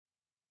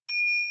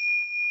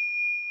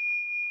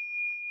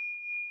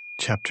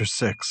Chapter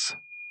 6.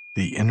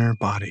 The Inner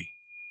Body.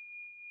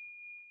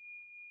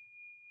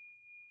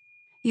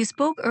 You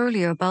spoke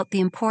earlier about the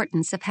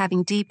importance of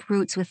having deep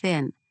roots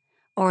within,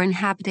 or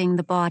inhabiting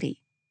the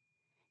body.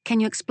 Can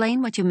you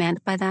explain what you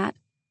meant by that?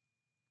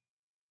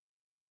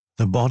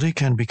 The body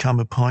can become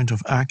a point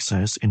of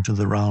access into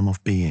the realm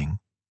of being.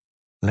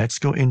 Let's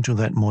go into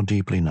that more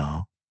deeply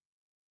now.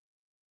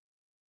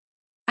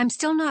 I'm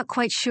still not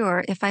quite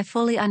sure if I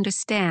fully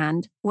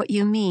understand what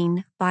you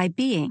mean by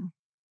being.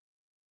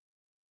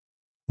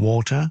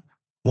 Water?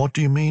 What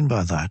do you mean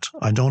by that?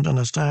 I don't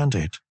understand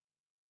it.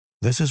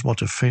 This is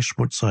what a fish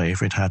would say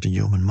if it had a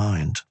human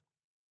mind.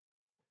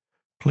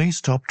 Please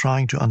stop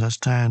trying to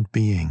understand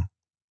being.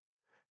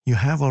 You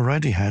have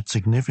already had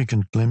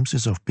significant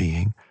glimpses of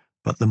being,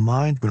 but the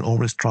mind will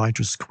always try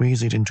to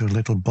squeeze it into a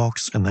little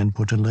box and then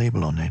put a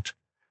label on it.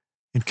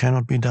 It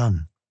cannot be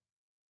done.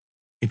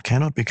 It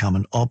cannot become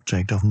an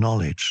object of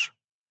knowledge.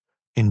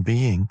 In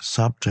being,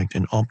 subject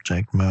and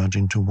object merge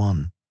into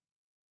one.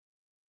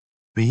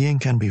 Being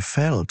can be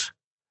felt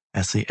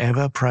as the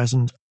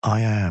ever-present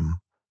I am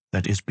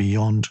that is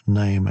beyond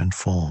name and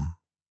form.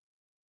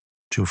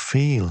 To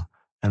feel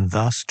and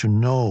thus to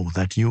know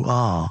that you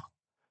are,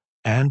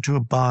 and to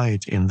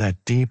abide in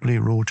that deeply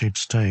rooted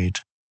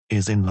state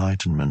is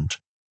enlightenment,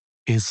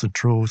 is the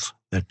truth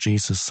that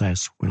Jesus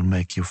says will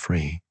make you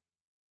free.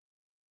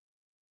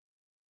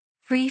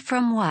 Free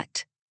from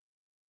what?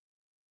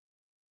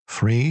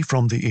 Free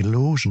from the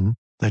illusion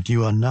that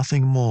you are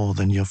nothing more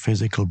than your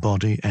physical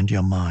body and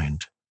your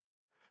mind.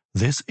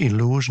 This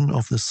illusion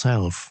of the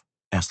self,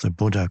 as the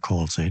Buddha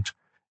calls it,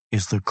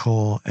 is the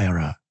core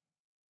error.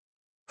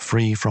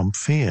 Free from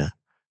fear,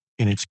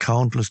 in its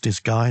countless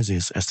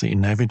disguises as the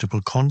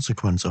inevitable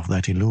consequence of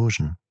that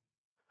illusion.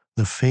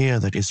 The fear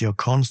that is your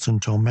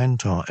constant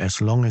tormentor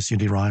as long as you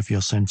derive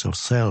your sense of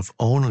self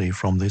only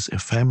from this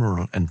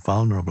ephemeral and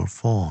vulnerable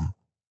form.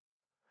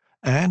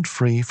 And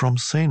free from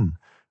sin,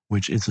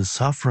 which is the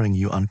suffering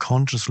you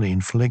unconsciously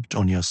inflict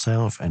on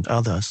yourself and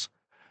others,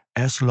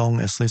 as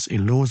long as this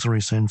illusory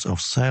sense of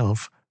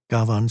self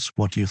governs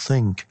what you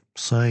think,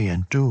 say,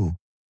 and do.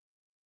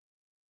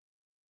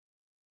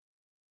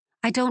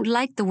 I don't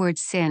like the word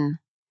sin.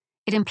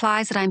 It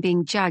implies that I'm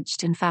being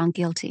judged and found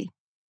guilty.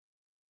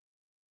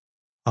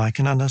 I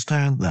can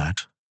understand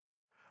that.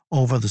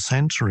 Over the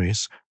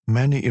centuries,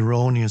 many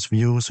erroneous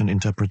views and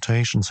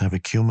interpretations have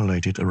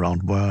accumulated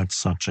around words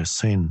such as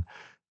sin,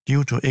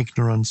 due to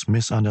ignorance,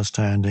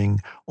 misunderstanding,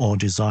 or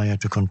desire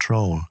to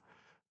control,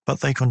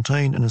 but they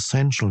contain an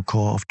essential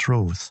core of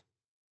truth.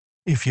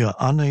 If you are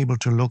unable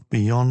to look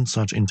beyond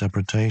such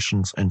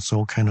interpretations and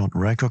so cannot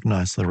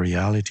recognize the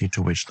reality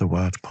to which the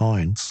word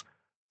points,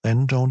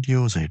 then don't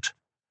use it.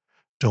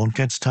 Don't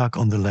get stuck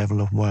on the level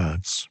of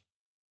words.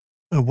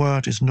 A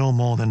word is no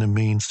more than a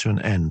means to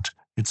an end.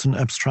 It's an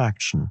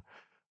abstraction.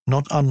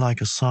 Not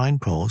unlike a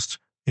signpost,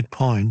 it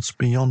points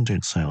beyond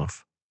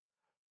itself.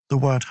 The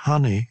word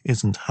honey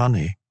isn't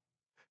honey.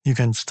 You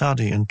can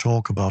study and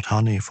talk about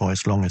honey for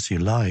as long as you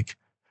like,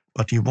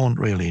 but you won't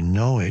really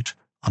know it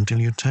until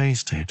you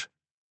taste it.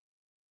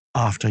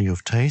 After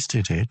you've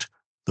tasted it,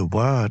 the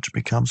word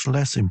becomes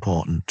less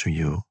important to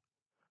you.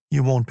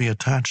 You won't be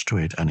attached to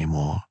it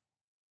anymore.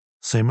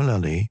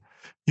 Similarly,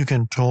 you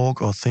can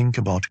talk or think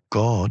about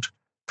God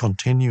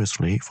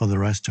continuously for the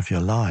rest of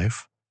your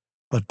life,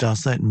 but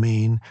does that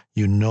mean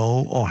you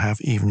know or have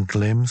even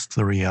glimpsed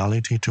the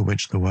reality to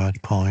which the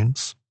word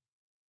points?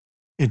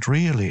 It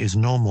really is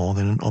no more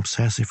than an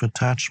obsessive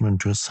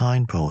attachment to a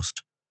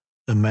signpost,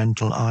 a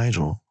mental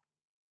idol.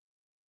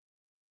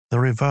 The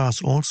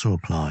reverse also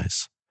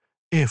applies.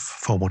 If,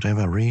 for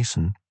whatever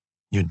reason,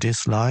 you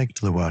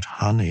disliked the word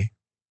honey,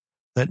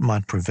 that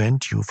might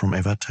prevent you from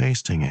ever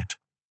tasting it.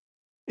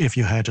 If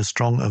you had a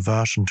strong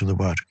aversion to the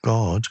word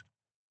God,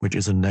 which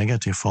is a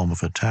negative form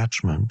of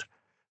attachment,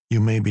 you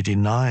may be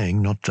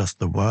denying not just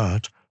the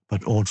word,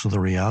 but also the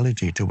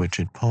reality to which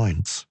it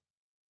points.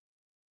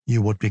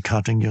 You would be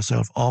cutting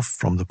yourself off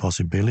from the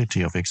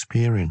possibility of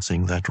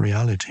experiencing that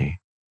reality.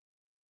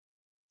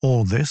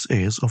 All this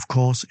is, of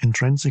course,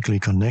 intrinsically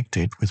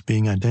connected with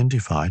being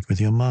identified with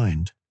your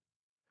mind.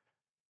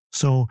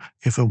 So,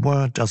 if a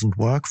word doesn't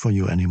work for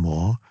you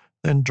anymore,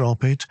 then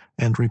drop it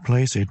and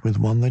replace it with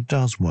one that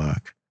does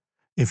work.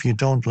 If you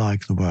don't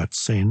like the word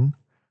sin,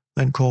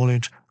 then call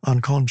it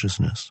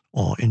unconsciousness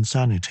or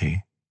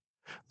insanity.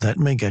 That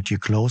may get you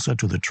closer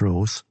to the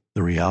truth,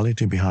 the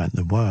reality behind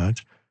the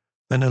word,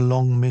 than a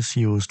long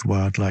misused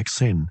word like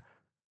sin,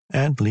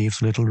 and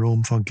leaves little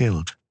room for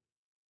guilt.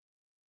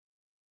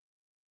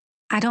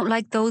 I don't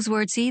like those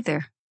words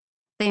either.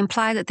 They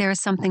imply that there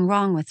is something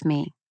wrong with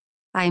me.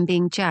 I am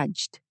being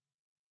judged.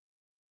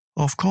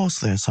 Of course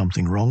there's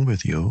something wrong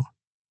with you,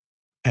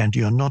 and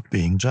you're not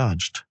being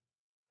judged.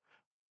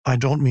 I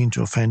don't mean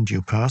to offend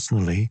you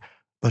personally,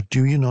 but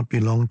do you not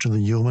belong to the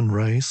human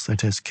race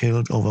that has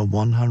killed over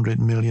 100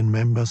 million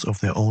members of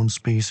their own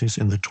species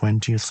in the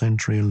 20th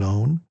century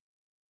alone?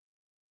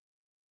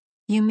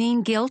 You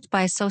mean guilt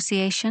by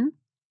association?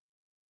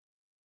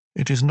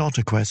 It is not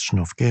a question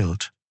of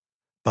guilt,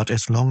 but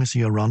as long as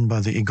you are run by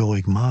the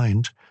egoic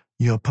mind,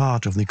 You are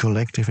part of the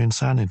collective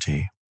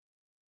insanity.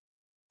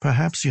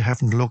 Perhaps you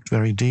haven't looked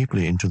very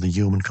deeply into the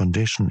human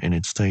condition in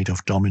its state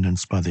of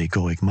dominance by the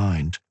egoic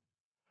mind.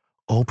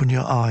 Open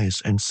your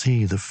eyes and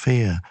see the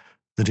fear,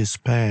 the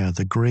despair,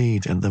 the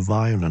greed, and the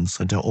violence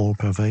that are all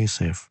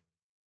pervasive.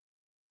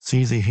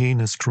 See the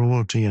heinous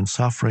cruelty and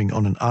suffering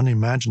on an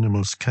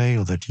unimaginable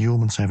scale that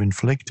humans have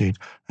inflicted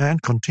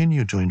and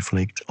continue to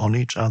inflict on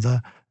each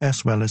other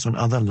as well as on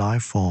other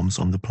life forms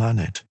on the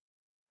planet.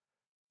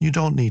 You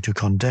don't need to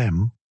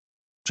condemn,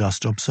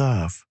 just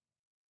observe.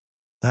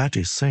 That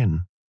is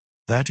sin.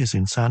 That is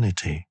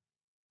insanity.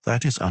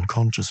 That is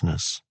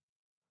unconsciousness.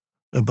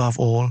 Above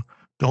all,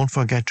 don't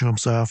forget to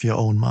observe your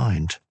own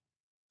mind.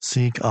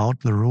 Seek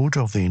out the root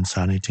of the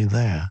insanity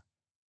there.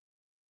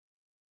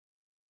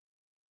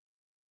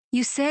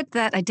 You said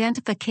that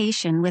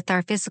identification with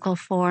our physical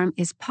form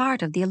is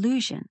part of the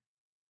illusion.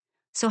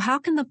 So how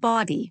can the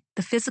body,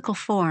 the physical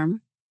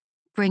form,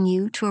 bring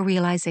you to a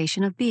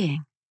realization of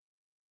being?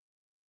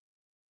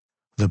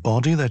 The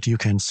body that you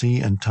can see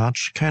and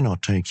touch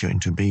cannot take you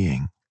into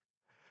being.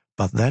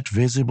 But that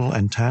visible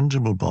and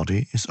tangible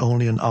body is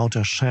only an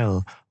outer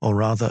shell, or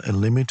rather a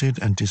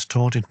limited and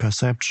distorted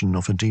perception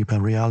of a deeper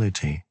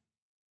reality.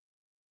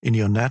 In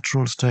your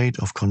natural state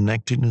of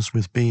connectedness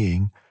with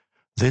being,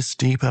 this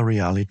deeper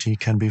reality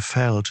can be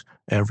felt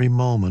every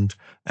moment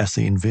as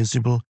the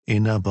invisible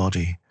inner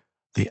body,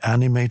 the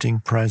animating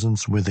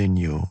presence within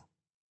you.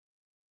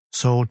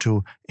 So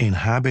to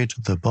inhabit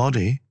the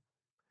body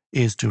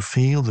is to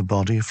feel the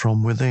body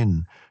from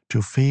within, to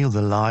feel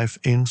the life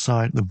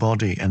inside the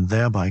body and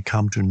thereby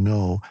come to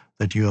know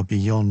that you are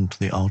beyond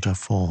the outer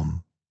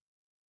form.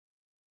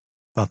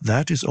 But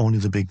that is only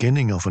the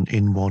beginning of an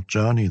inward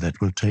journey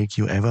that will take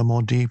you ever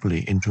more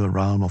deeply into a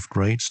realm of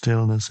great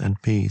stillness and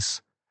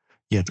peace,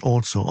 yet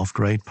also of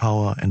great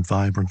power and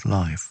vibrant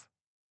life.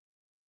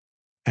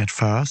 At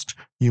first,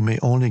 you may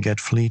only get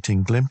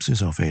fleeting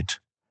glimpses of it,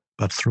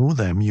 but through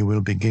them you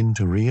will begin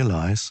to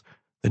realize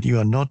that you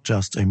are not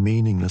just a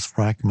meaningless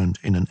fragment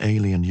in an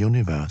alien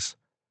universe,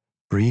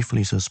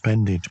 briefly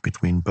suspended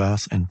between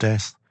birth and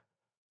death,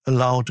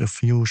 allowed a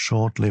few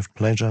short-lived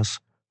pleasures,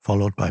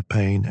 followed by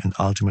pain and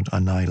ultimate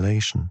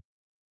annihilation.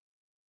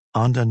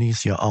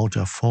 Underneath your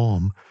outer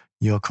form,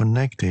 you are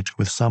connected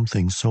with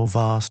something so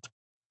vast,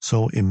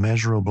 so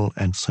immeasurable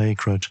and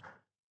sacred,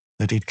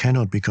 that it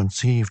cannot be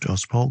conceived or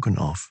spoken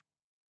of.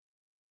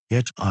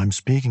 Yet I'm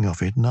speaking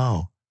of it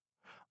now.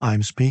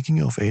 I'm speaking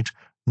of it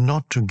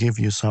not to give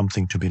you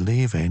something to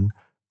believe in,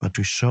 but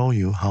to show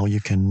you how you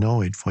can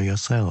know it for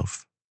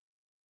yourself.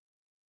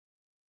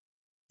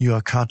 You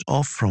are cut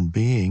off from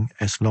being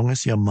as long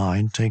as your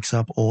mind takes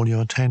up all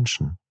your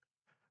attention.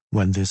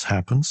 When this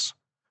happens,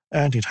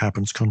 and it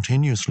happens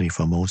continuously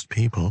for most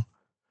people,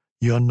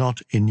 you are not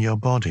in your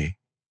body.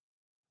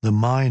 The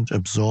mind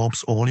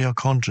absorbs all your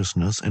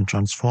consciousness and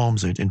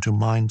transforms it into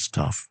mind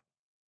stuff.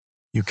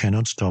 You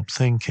cannot stop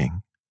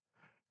thinking.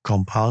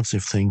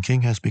 Compulsive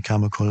thinking has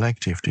become a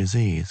collective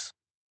disease.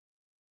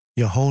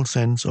 Your whole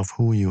sense of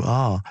who you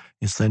are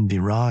is then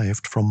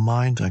derived from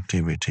mind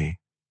activity.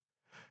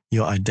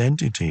 Your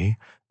identity,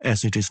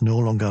 as it is no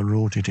longer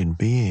rooted in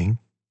being,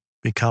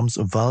 becomes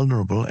a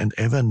vulnerable and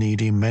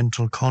ever-needy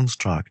mental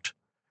construct,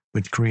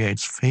 which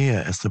creates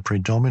fear as the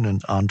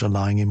predominant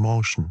underlying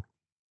emotion.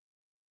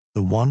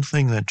 The one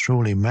thing that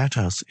truly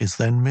matters is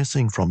then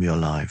missing from your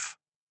life: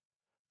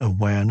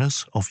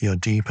 awareness of your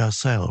deeper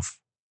self,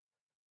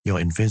 your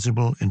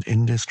invisible and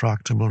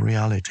indestructible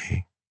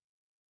reality.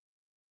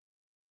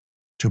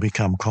 To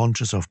become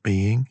conscious of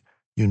being,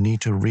 you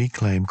need to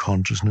reclaim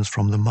consciousness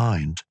from the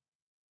mind.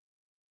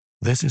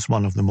 This is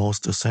one of the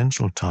most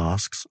essential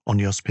tasks on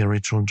your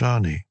spiritual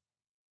journey.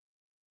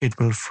 It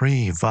will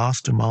free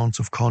vast amounts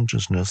of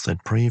consciousness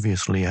that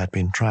previously had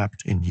been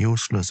trapped in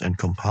useless and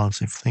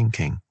compulsive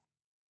thinking.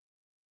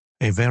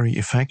 A very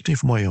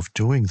effective way of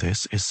doing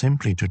this is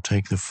simply to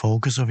take the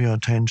focus of your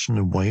attention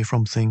away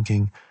from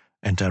thinking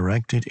and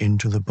direct it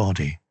into the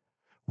body,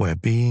 where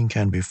being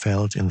can be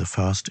felt in the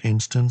first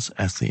instance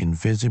as the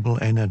invisible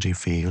energy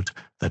field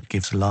that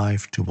gives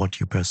life to what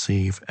you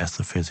perceive as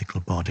the physical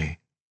body.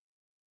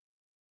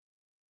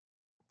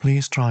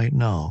 Please try it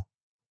now.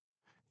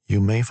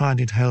 You may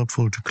find it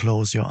helpful to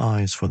close your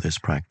eyes for this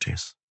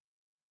practice.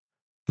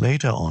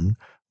 Later on,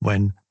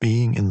 when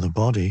being in the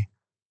body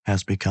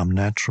has become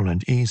natural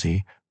and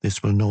easy,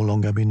 this will no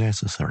longer be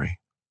necessary.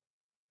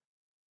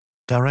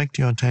 Direct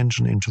your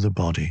attention into the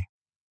body.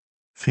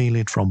 Feel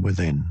it from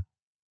within.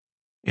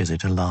 Is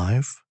it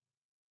alive?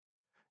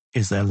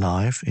 Is there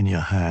life in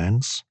your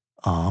hands,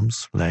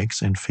 arms,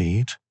 legs, and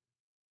feet?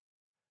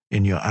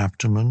 In your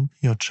abdomen,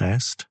 your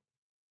chest?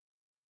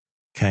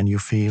 Can you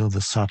feel the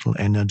subtle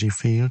energy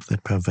field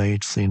that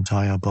pervades the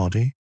entire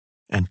body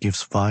and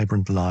gives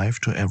vibrant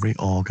life to every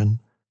organ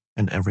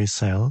and every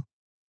cell?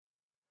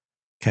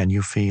 Can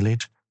you feel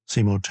it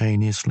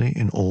simultaneously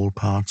in all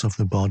parts of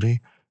the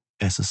body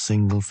as a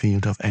single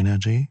field of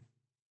energy?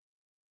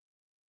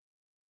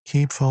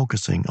 Keep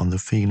focusing on the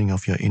feeling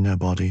of your inner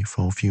body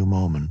for a few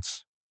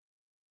moments.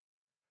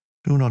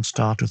 Do not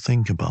start to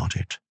think about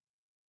it.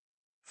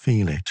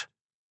 Feel it.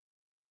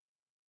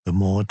 The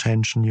more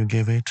attention you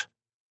give it,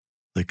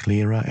 the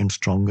clearer and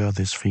stronger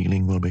this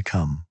feeling will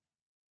become.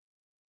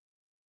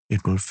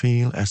 It will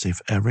feel as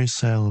if every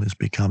cell is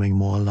becoming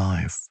more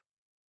alive.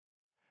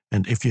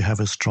 And if you have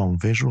a strong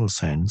visual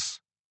sense,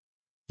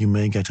 you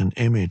may get an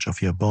image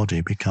of your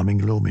body becoming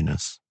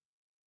luminous.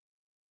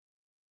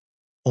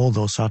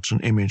 Although such an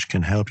image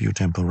can help you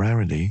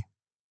temporarily,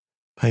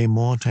 pay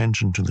more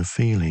attention to the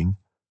feeling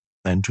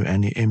than to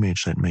any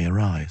image that may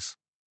arise.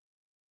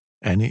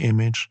 Any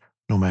image,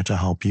 no matter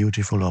how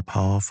beautiful or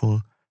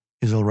powerful,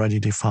 is already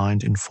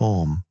defined in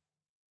form,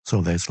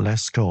 so there's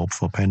less scope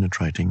for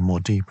penetrating more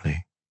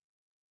deeply.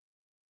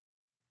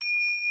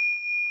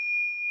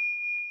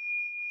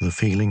 The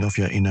feeling of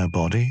your inner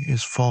body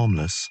is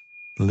formless,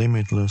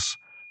 limitless,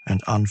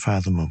 and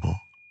unfathomable.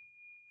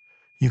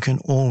 You can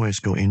always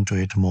go into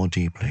it more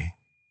deeply.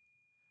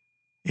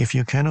 If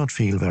you cannot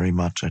feel very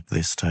much at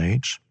this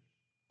stage,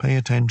 pay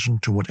attention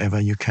to whatever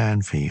you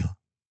can feel.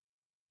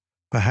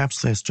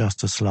 Perhaps there's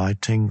just a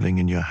slight tingling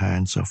in your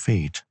hands or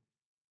feet.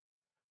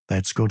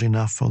 That's good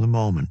enough for the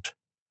moment.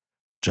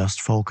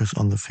 Just focus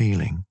on the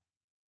feeling.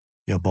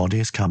 Your body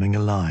is coming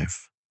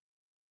alive.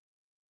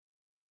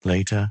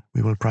 Later,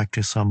 we will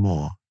practice some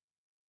more.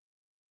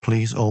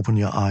 Please open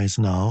your eyes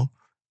now,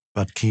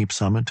 but keep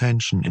some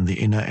attention in the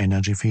inner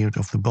energy field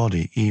of the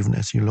body even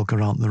as you look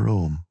around the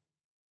room.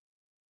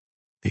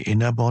 The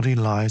inner body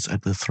lies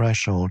at the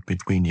threshold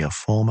between your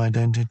form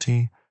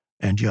identity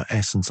and your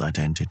essence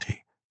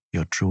identity,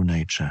 your true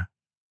nature.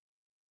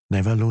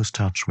 Never lose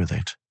touch with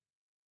it.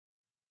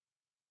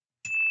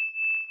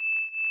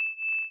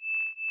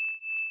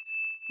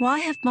 Why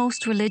have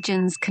most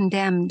religions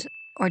condemned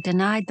or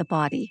denied the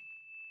body?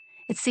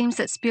 It seems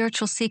that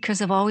spiritual seekers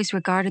have always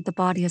regarded the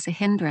body as a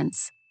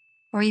hindrance,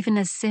 or even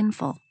as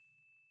sinful.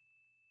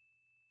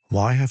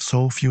 Why have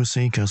so few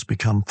seekers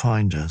become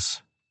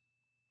finders?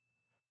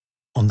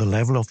 On the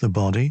level of the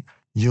body,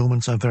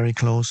 humans are very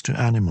close to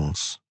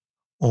animals.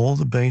 All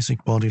the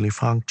basic bodily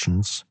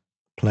functions,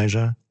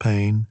 pleasure,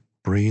 pain,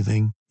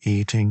 breathing,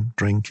 eating,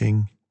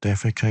 drinking,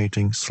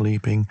 defecating,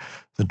 sleeping,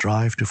 the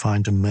drive to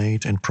find a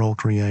mate and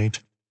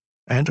procreate,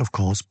 and of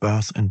course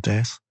birth and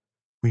death,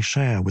 we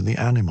share with the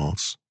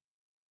animals.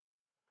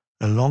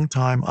 A long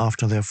time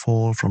after their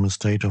fall from a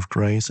state of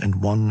grace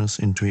and oneness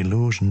into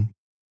illusion,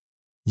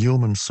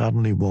 humans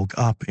suddenly woke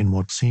up in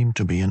what seemed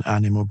to be an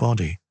animal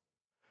body,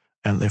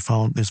 and they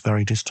found this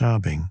very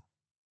disturbing.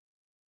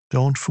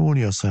 Don't fool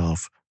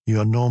yourself, you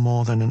are no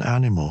more than an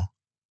animal.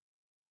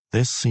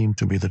 This seemed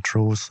to be the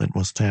truth that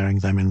was staring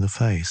them in the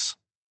face.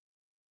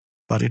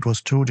 But it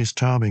was too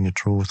disturbing a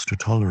truth to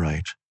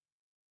tolerate.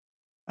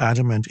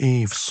 Adam and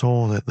Eve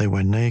saw that they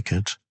were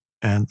naked,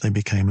 and they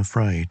became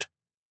afraid.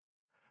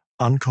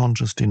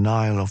 Unconscious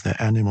denial of their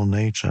animal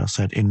nature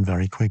set in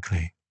very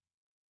quickly.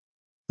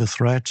 The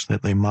threat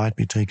that they might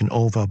be taken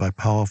over by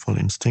powerful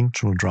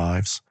instinctual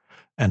drives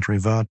and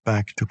revert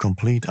back to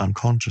complete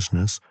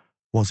unconsciousness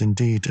was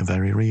indeed a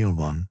very real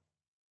one.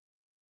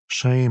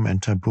 Shame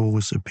and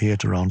taboos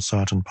appeared around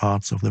certain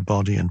parts of the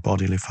body and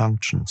bodily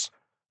functions,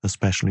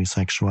 especially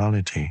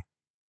sexuality.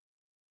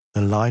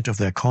 The light of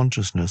their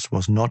consciousness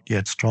was not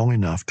yet strong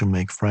enough to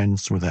make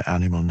friends with their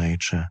animal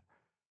nature,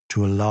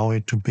 to allow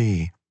it to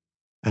be,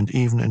 and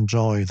even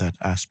enjoy that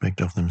aspect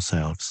of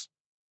themselves,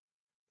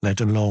 let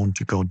alone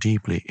to go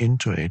deeply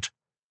into it,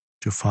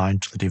 to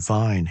find the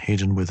divine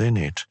hidden within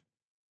it,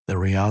 the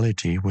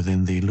reality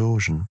within the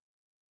illusion.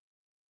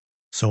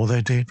 So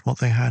they did what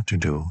they had to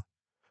do.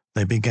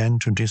 They began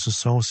to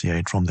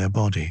disassociate from their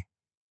body.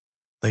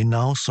 They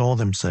now saw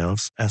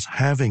themselves as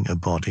having a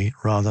body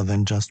rather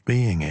than just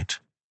being it.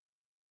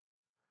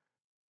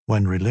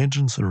 When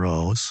religions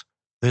arose,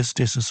 this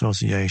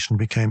disassociation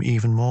became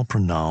even more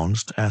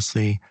pronounced as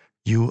the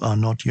 "you are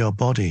not your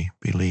body"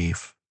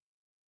 belief.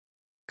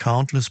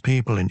 Countless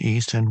people in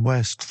East and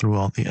West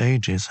throughout the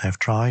ages have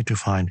tried to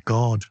find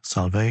God,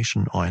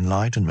 salvation, or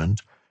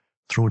enlightenment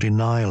through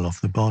denial of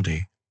the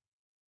body.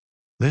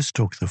 This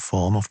took the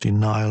form of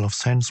denial of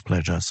sense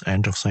pleasures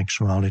and of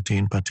sexuality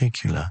in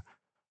particular,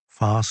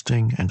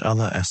 fasting and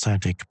other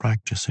ascetic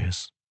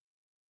practices.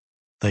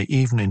 They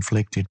even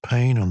inflicted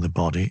pain on the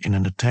body in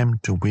an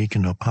attempt to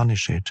weaken or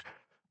punish it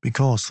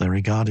because they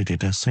regarded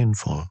it as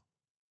sinful.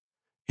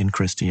 In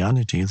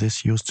Christianity,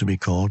 this used to be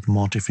called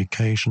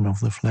mortification of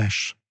the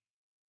flesh.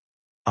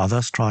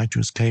 Others tried to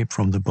escape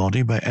from the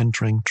body by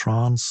entering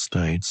trance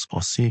states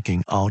or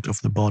seeking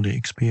out-of-the-body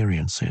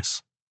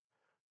experiences.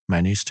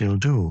 Many still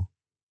do.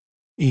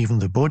 Even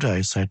the Buddha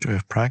is said to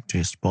have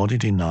practiced body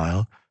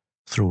denial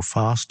through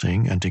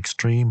fasting and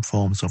extreme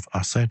forms of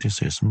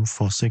asceticism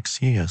for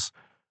 6 years,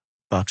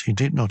 but he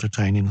did not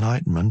attain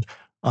enlightenment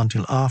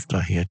until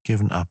after he had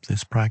given up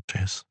this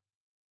practice.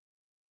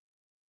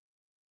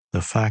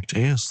 The fact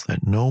is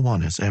that no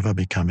one has ever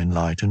become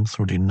enlightened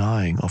through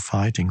denying or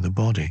fighting the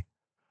body,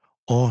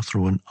 or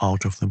through an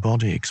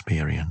out-of-the-body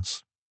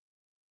experience.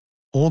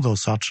 Although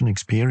such an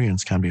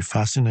experience can be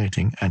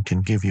fascinating and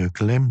can give you a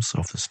glimpse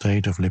of the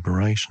state of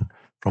liberation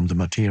from the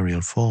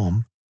material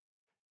form,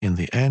 in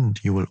the end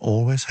you will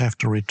always have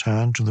to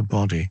return to the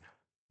body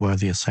where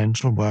the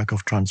essential work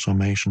of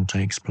transformation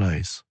takes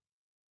place.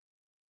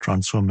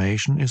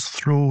 Transformation is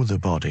through the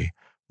body,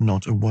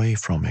 not away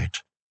from it.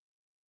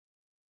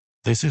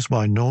 This is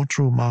why no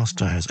true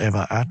master has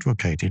ever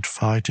advocated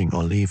fighting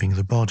or leaving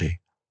the body,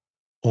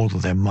 although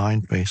their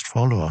mind-based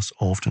followers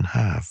often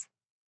have.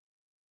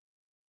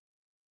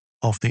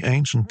 Of the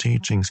ancient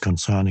teachings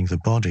concerning the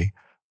body,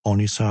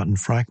 only certain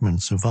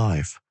fragments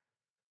survive,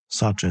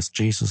 such as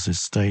Jesus'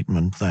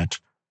 statement that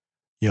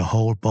your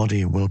whole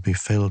body will be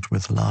filled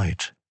with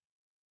light.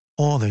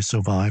 Or they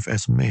survive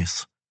as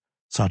myths,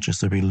 such as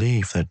the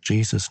belief that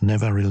Jesus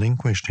never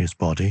relinquished his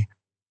body,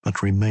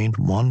 but remained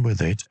one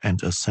with it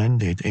and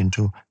ascended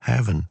into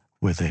heaven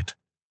with it.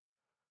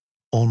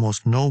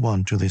 Almost no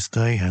one to this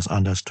day has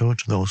understood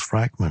those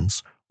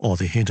fragments or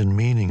the hidden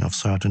meaning of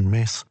certain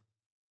myths.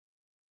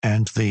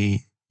 And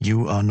the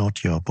 "you are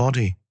not your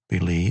body"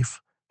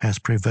 belief has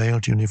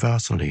prevailed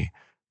universally,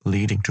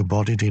 leading to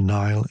body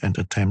denial and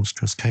attempts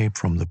to escape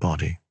from the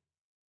body.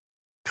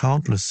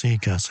 Countless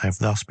seekers have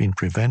thus been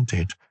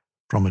prevented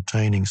from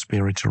attaining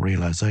spiritual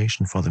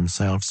realization for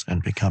themselves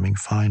and becoming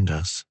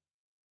finders.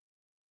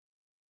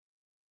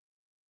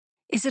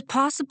 Is it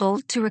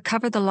possible to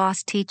recover the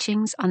lost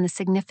teachings on the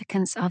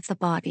significance of the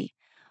body,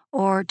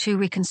 or to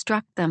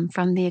reconstruct them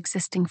from the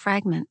existing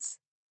fragments?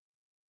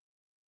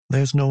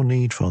 There's no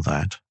need for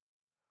that.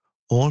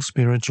 All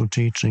spiritual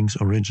teachings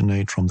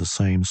originate from the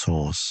same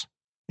source.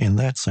 In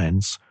that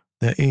sense,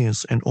 there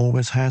is and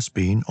always has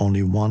been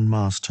only one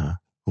master,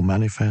 who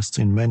manifests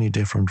in many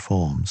different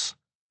forms.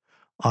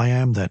 I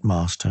am that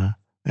master,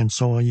 and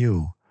so are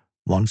you,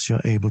 once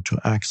you're able to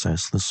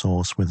access the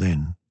source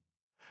within.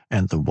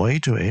 And the way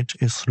to it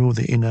is through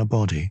the inner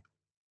body.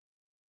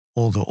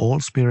 Although all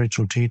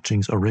spiritual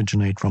teachings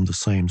originate from the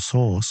same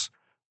source,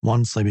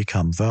 once they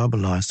become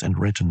verbalized and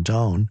written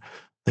down,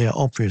 they are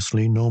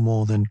obviously no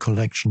more than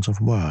collections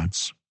of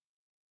words.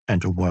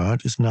 And a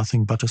word is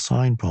nothing but a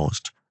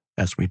signpost,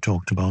 as we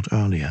talked about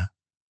earlier.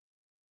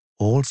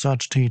 All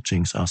such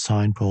teachings are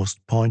signposts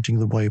pointing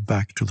the way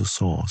back to the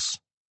source.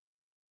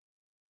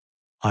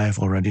 I have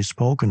already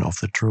spoken of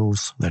the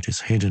truth that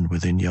is hidden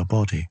within your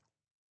body,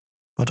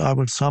 but I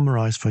will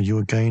summarize for you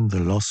again the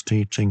lost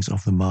teachings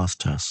of the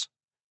masters.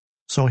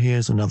 So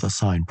here's another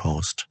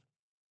signpost.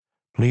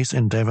 Please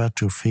endeavor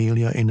to feel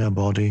your inner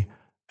body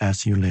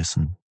as you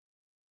listen.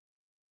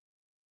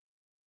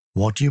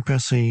 What you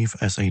perceive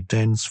as a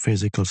dense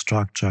physical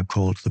structure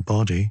called the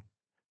body,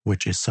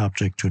 which is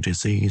subject to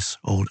disease,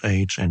 old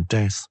age, and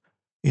death,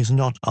 is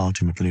not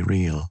ultimately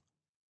real,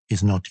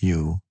 is not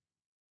you.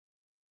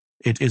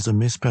 It is a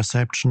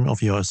misperception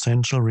of your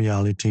essential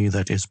reality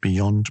that is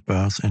beyond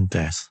birth and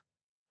death,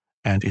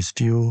 and is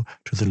due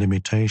to the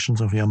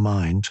limitations of your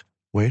mind,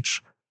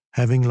 which,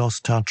 having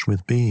lost touch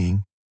with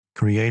being,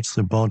 creates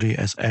the body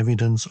as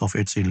evidence of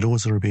its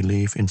illusory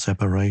belief in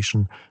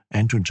separation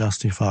and to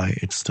justify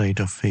its state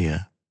of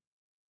fear.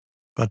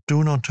 But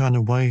do not turn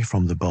away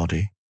from the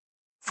body,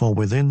 for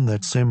within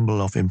that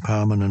symbol of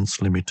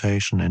impermanence,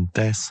 limitation, and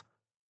death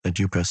that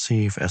you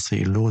perceive as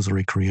the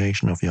illusory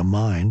creation of your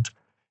mind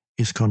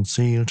is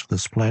concealed the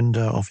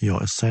splendor of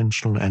your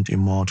essential and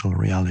immortal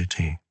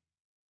reality.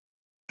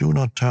 Do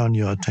not turn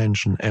your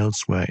attention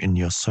elsewhere in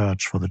your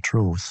search for the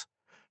truth,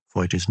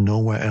 for it is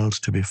nowhere else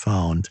to be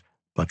found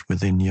but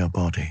within your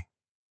body.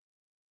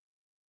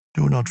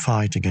 Do not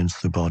fight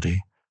against the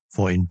body,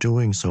 for in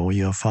doing so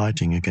you are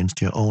fighting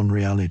against your own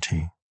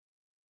reality.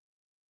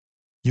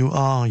 You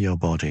are your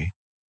body.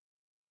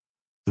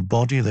 The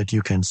body that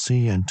you can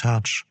see and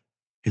touch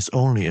is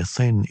only a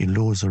thin,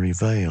 illusory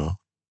veil.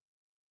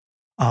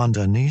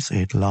 Underneath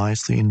it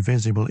lies the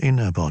invisible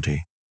inner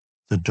body,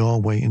 the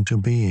doorway into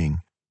being,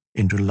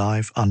 into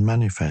life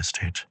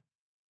unmanifested.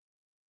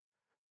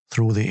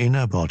 Through the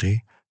inner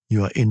body,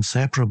 you are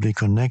inseparably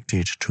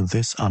connected to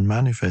this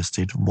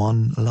unmanifested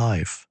one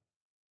life,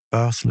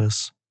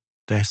 birthless,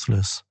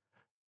 deathless,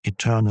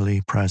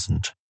 eternally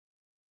present.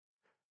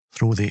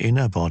 Through the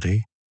inner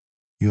body,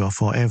 you are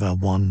forever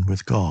one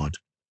with God.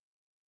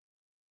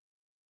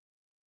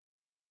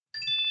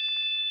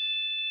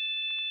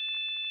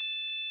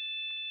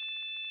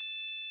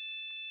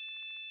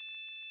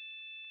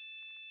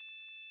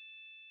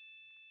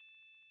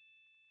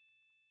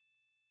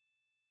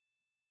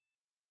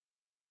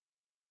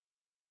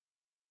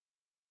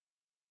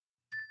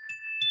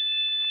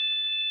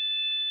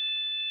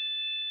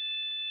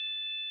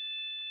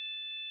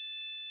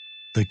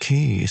 The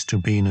key is to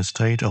be in a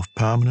state of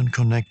permanent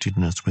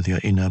connectedness with your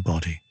inner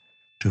body,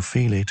 to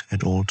feel it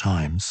at all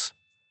times.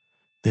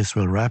 This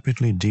will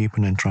rapidly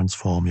deepen and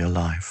transform your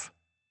life.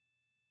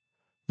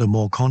 The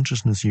more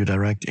consciousness you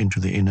direct into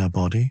the inner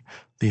body,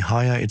 the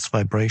higher its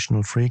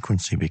vibrational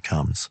frequency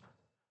becomes,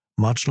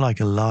 much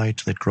like a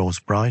light that grows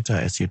brighter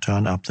as you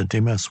turn up the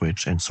dimmer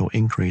switch and so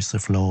increase the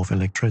flow of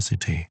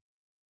electricity.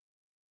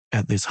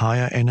 At this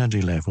higher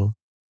energy level,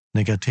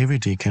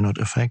 negativity cannot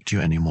affect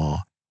you anymore,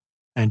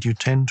 and you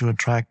tend to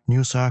attract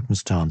new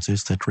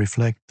circumstances that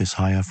reflect this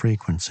higher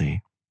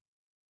frequency.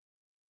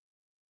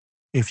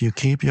 If you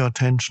keep your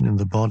attention in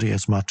the body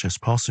as much as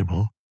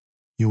possible,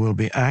 you will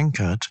be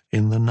anchored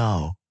in the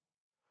now.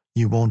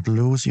 You won't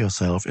lose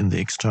yourself in the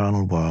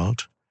external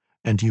world,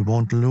 and you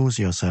won't lose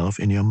yourself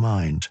in your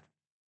mind.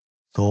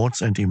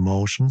 Thoughts and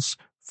emotions,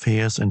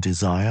 fears and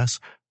desires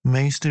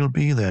may still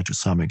be there to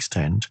some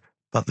extent,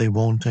 but they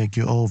won't take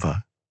you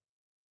over.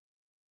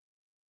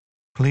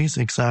 Please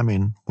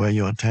examine where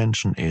your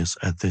attention is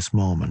at this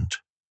moment.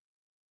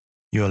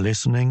 You are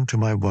listening to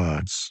my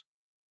words.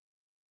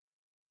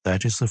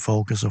 That is the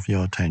focus of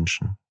your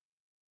attention.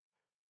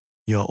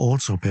 You are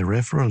also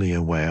peripherally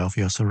aware of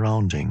your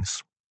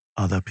surroundings,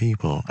 other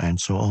people, and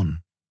so on.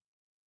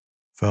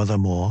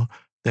 Furthermore,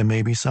 there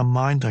may be some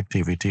mind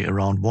activity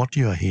around what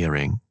you are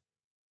hearing,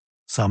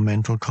 some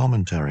mental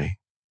commentary.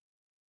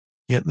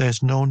 Yet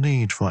there's no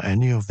need for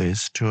any of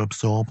this to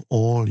absorb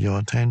all your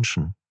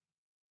attention.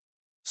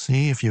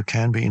 See if you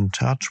can be in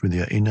touch with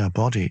your inner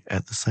body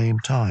at the same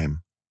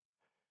time.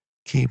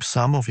 Keep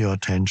some of your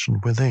attention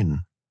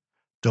within.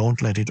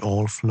 Don't let it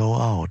all flow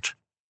out.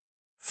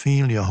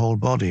 Feel your whole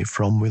body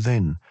from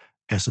within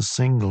as a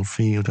single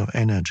field of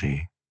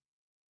energy.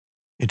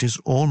 It is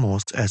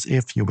almost as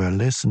if you were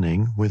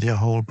listening with your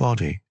whole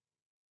body.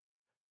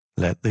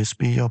 Let this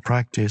be your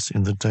practice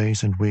in the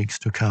days and weeks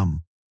to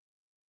come.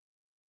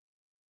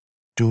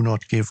 Do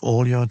not give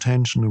all your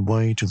attention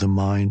away to the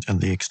mind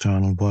and the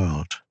external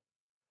world.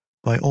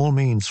 By all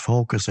means,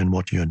 focus on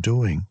what you are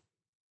doing,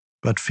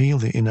 but feel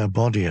the inner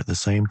body at the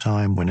same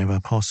time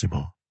whenever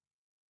possible.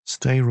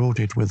 Stay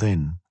rooted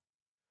within.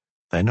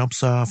 Then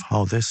observe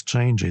how this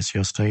changes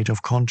your state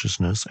of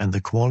consciousness and the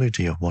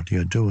quality of what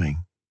you are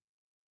doing.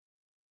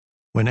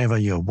 Whenever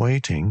you are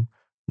waiting,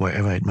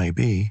 wherever it may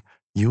be,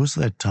 use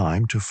that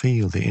time to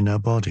feel the inner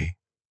body.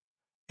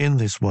 In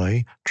this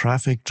way,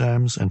 traffic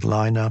jams and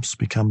lineups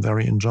become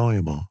very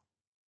enjoyable.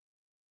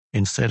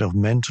 Instead of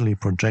mentally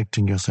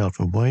projecting yourself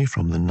away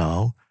from the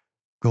now,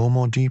 go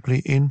more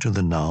deeply into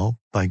the now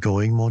by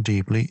going more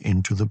deeply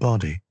into the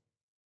body.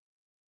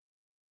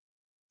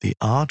 The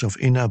art of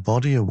inner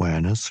body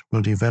awareness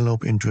will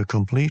develop into a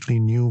completely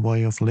new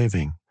way of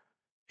living,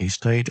 a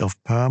state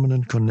of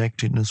permanent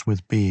connectedness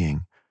with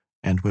being,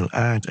 and will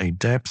add a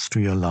depth to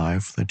your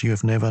life that you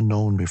have never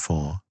known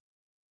before.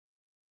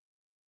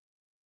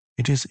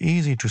 It is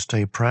easy to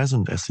stay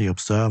present as the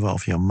observer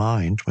of your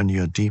mind when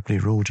you are deeply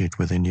rooted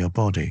within your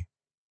body.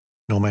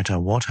 No matter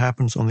what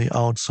happens on the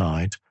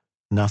outside,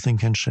 nothing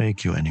can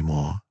shake you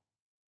anymore.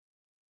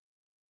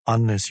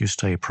 Unless you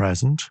stay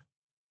present,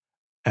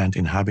 and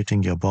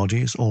inhabiting your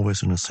body is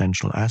always an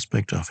essential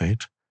aspect of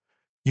it,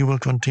 you will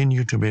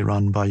continue to be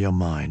run by your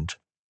mind.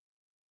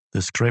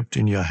 The script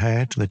in your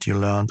head that you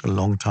learned a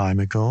long time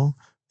ago,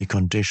 the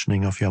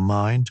conditioning of your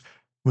mind,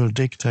 will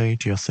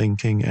dictate your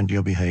thinking and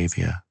your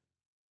behavior.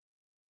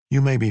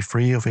 You may be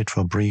free of it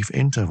for brief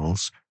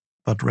intervals,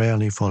 but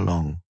rarely for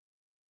long.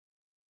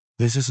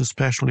 This is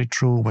especially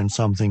true when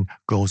something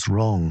goes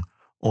wrong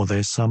or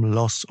there's some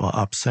loss or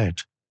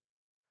upset.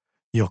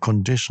 Your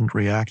conditioned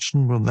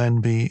reaction will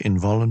then be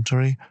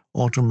involuntary,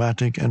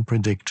 automatic, and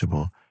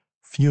predictable,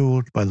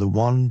 fueled by the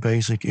one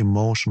basic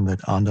emotion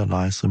that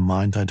underlies the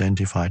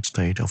mind-identified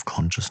state of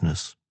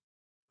consciousness: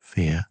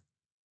 fear.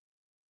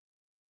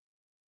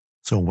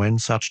 So when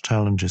such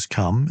challenges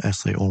come,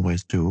 as they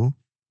always do,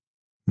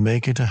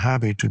 make it a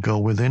habit to go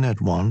within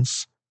at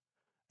once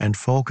and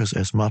focus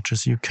as much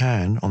as you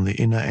can on the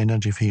inner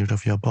energy field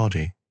of your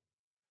body.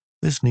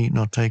 This need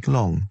not take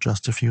long,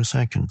 just a few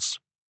seconds,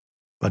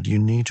 but you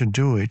need to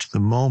do it the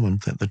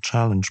moment that the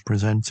challenge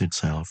presents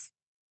itself.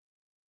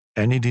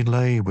 Any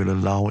delay will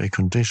allow a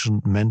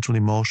conditioned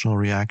mental-emotional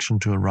reaction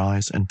to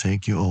arise and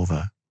take you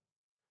over.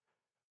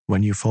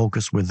 When you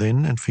focus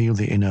within and feel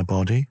the inner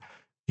body,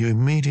 you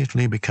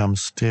immediately become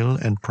still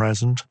and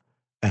present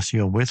as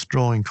you are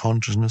withdrawing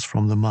consciousness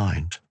from the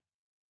mind.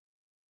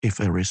 If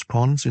a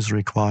response is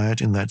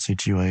required in that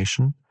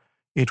situation,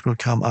 it will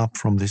come up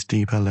from this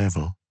deeper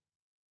level.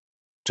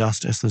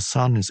 Just as the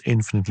sun is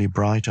infinitely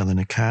brighter than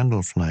a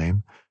candle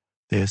flame,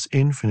 there is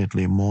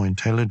infinitely more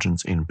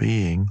intelligence in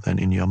being than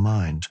in your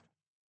mind.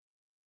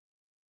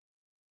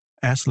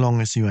 As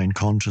long as you are in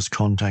conscious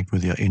contact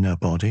with your inner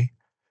body,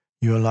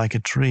 you are like a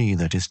tree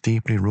that is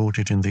deeply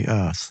rooted in the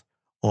earth,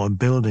 or a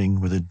building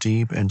with a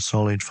deep and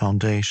solid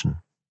foundation.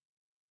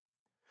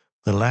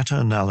 The latter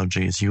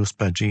analogy is used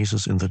by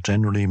Jesus in the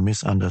generally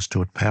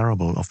misunderstood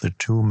parable of the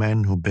two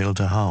men who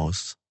built a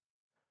house.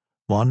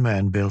 One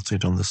man builds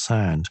it on the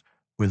sand,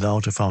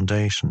 without a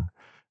foundation,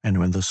 and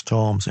when the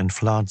storms and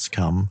floods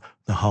come,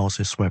 the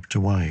house is swept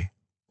away.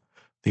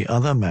 The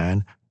other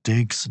man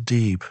digs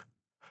deep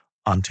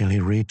until he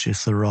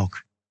reaches the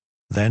rock,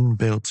 then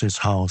builds his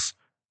house,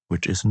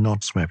 which is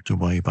not swept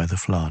away by the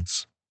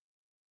floods.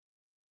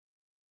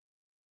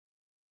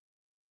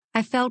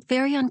 I felt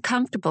very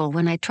uncomfortable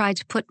when I tried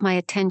to put my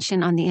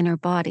attention on the inner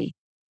body.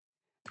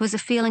 There was a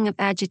feeling of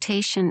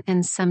agitation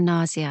and some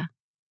nausea.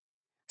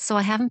 So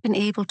I haven't been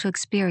able to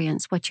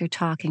experience what you're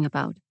talking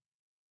about.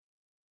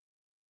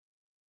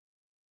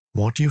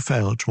 What you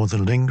felt was a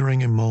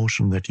lingering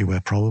emotion that you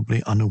were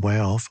probably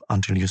unaware of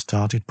until you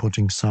started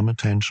putting some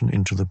attention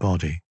into the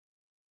body.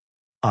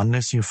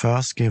 Unless you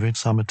first give it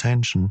some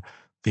attention,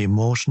 the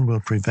emotion will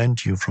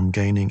prevent you from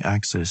gaining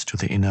access to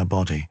the inner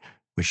body,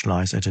 which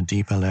lies at a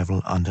deeper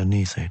level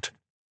underneath it.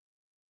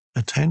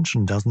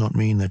 Attention does not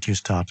mean that you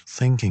start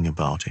thinking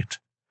about it.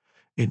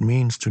 It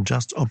means to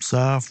just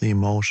observe the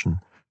emotion,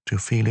 to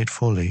feel it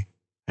fully,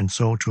 and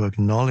so to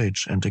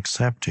acknowledge and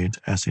accept it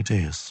as it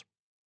is.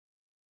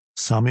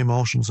 Some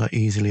emotions are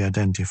easily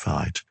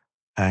identified: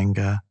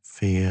 anger,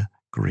 fear,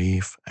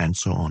 grief, and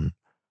so on.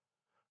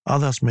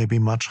 Others may be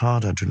much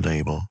harder to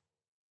label.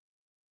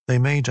 They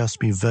may just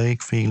be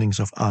vague feelings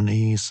of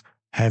unease,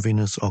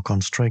 heaviness, or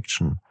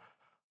constriction,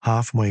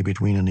 halfway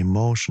between an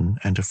emotion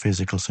and a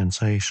physical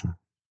sensation.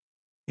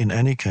 In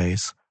any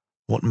case,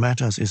 what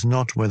matters is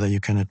not whether you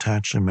can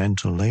attach a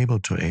mental label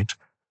to it,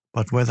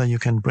 but whether you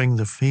can bring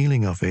the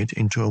feeling of it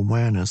into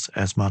awareness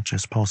as much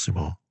as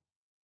possible.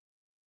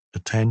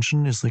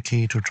 Attention is the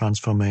key to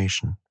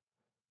transformation,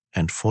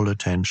 and full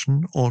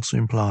attention also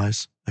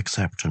implies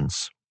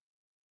acceptance.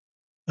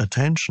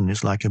 Attention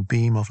is like a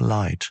beam of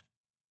light,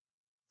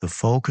 the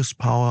focus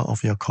power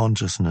of your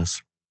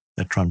consciousness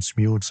that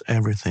transmutes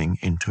everything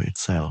into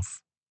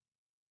itself.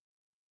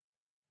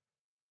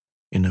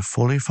 In a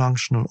fully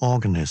functional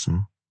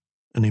organism,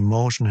 an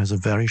emotion has a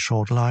very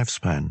short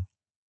lifespan.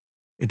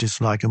 It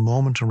is like a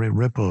momentary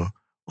ripple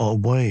or a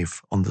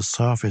wave on the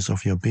surface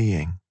of your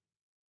being.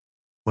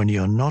 When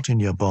you are not in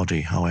your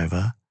body,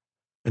 however,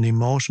 an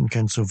emotion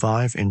can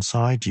survive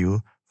inside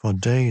you for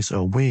days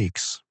or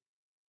weeks,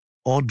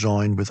 or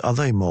join with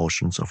other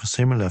emotions of a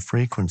similar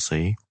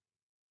frequency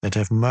that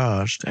have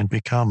merged and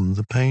become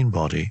the pain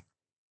body,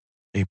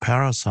 a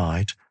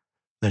parasite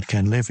that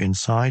can live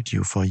inside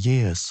you for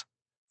years,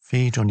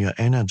 feed on your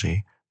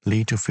energy,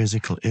 lead to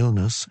physical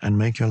illness, and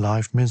make your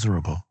life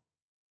miserable.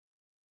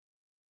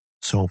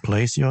 So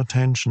place your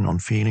attention on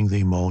feeling the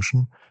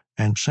emotion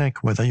and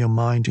check whether your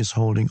mind is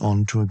holding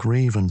on to a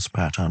grievance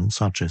pattern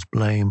such as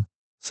blame,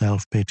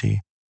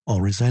 self-pity,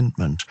 or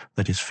resentment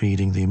that is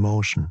feeding the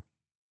emotion.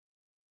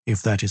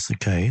 If that is the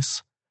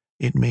case,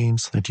 it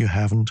means that you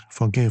haven't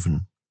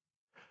forgiven.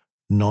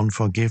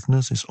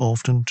 Non-forgiveness is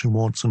often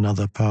towards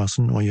another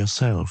person or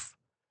yourself,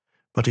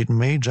 but it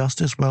may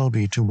just as well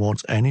be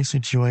towards any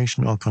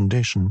situation or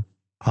condition,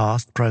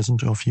 past,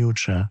 present, or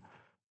future,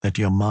 that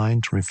your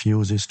mind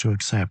refuses to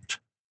accept.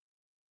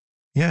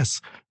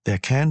 Yes, there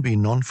can be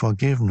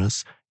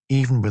non-forgiveness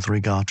even with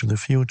regard to the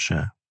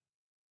future.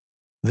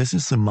 This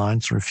is the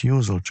mind's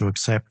refusal to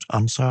accept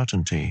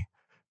uncertainty,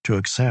 to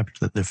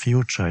accept that the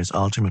future is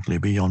ultimately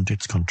beyond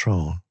its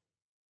control.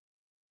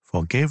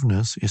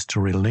 Forgiveness is to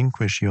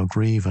relinquish your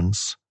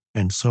grievance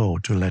and so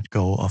to let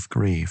go of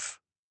grief.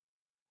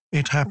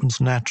 It happens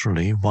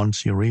naturally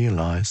once you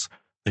realize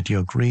that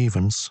your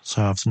grievance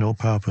serves no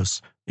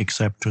purpose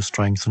except to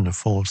strengthen a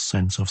false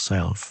sense of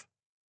self.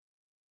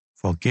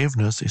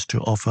 Forgiveness is to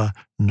offer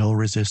no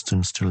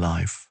resistance to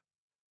life,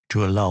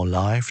 to allow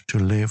life to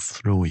live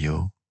through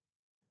you.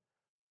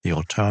 The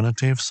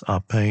alternatives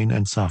are pain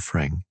and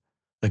suffering,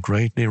 a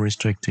greatly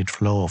restricted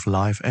flow of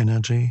life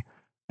energy,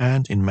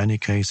 and in many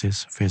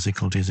cases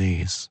physical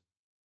disease.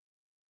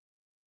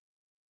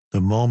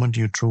 The moment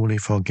you truly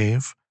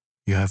forgive,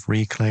 you have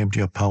reclaimed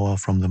your power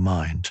from the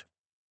mind.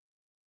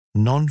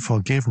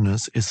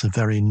 Non-forgiveness is the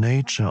very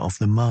nature of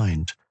the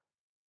mind,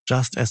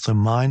 just as the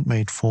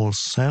mind-made false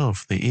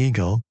self, the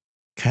ego,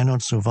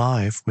 cannot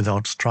survive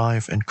without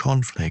strife and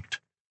conflict.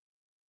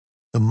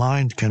 The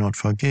mind cannot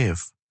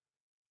forgive,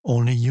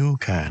 only you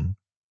can.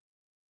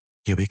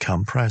 You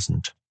become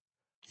present.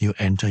 You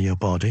enter your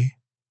body.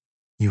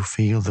 You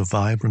feel the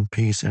vibrant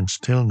peace and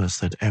stillness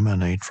that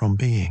emanate from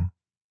being.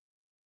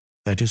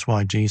 That is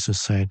why Jesus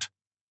said,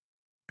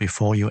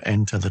 "Before you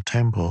enter the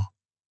temple,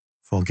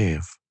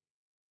 forgive."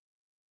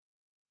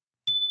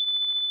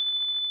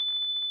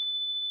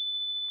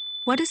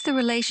 What is the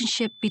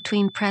relationship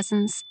between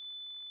presence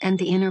and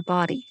the inner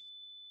body?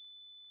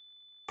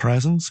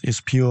 Presence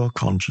is pure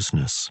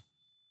consciousness.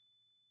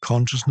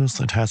 Consciousness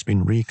that has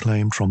been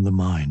reclaimed from the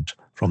mind,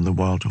 from the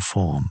world of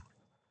form.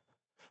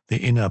 The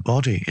inner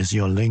body is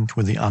your link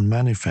with the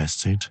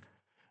unmanifested,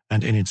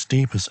 and in its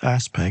deepest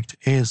aspect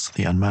is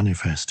the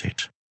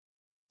unmanifested,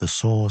 the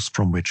source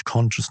from which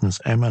consciousness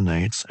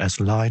emanates as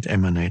light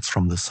emanates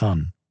from the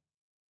sun.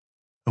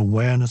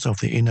 Awareness of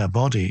the inner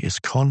body is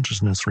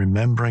consciousness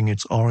remembering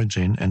its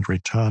origin and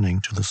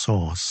returning to the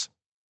source.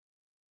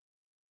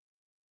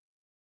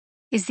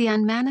 Is the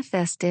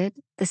unmanifested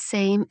the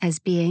same as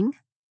being?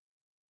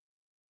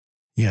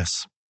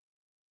 Yes.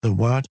 The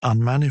word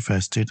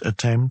unmanifested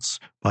attempts,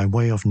 by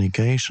way of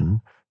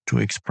negation, to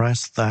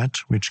express that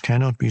which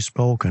cannot be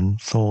spoken,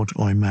 thought,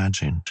 or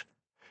imagined.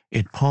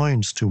 It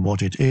points to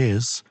what it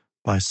is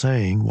by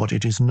saying what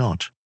it is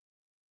not.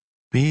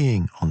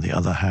 Being, on the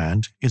other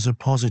hand, is a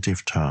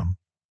positive term.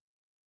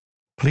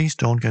 Please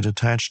don't get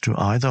attached to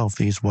either of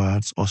these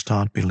words or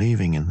start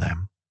believing in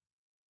them.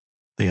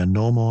 They are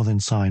no more than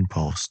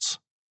signposts.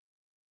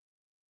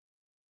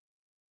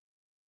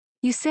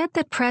 You said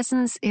that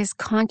presence is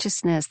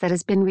consciousness that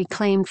has been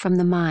reclaimed from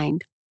the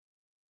mind.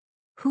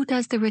 Who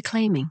does the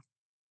reclaiming?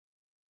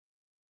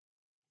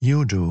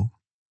 You do.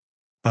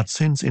 But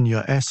since in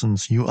your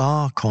essence you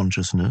are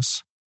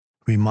consciousness,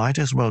 We might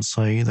as well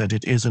say that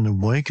it is an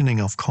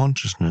awakening of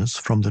consciousness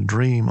from the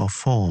dream of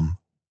form.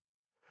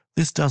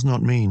 This does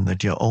not mean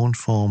that your own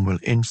form will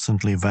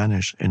instantly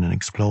vanish in an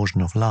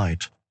explosion of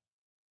light.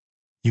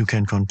 You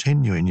can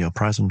continue in your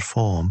present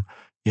form,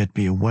 yet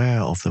be aware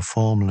of the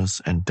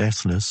formless and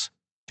deathless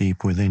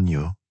deep within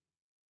you.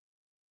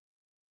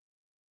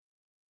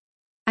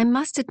 I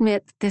must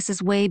admit this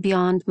is way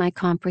beyond my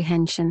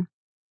comprehension.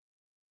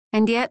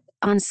 And yet,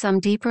 on some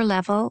deeper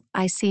level,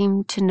 I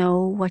seem to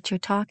know what you're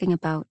talking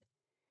about.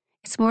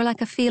 It's more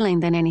like a feeling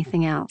than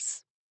anything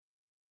else.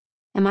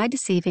 Am I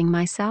deceiving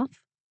myself?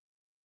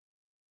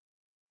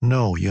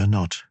 No, you're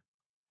not.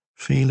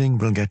 Feeling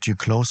will get you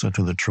closer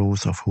to the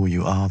truth of who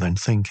you are than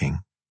thinking.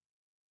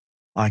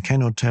 I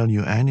cannot tell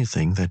you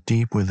anything that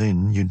deep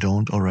within you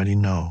don't already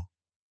know.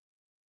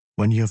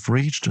 When you have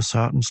reached a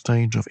certain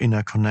stage of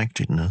inner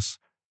connectedness,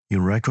 you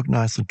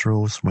recognize the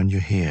truth when you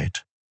hear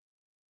it.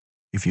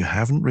 If you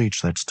haven't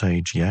reached that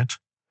stage yet,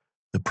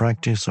 the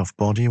practice of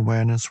body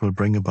awareness will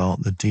bring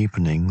about the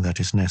deepening that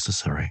is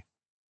necessary.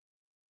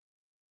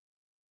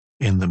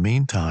 In the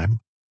meantime,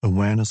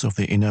 awareness of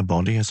the inner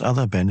body has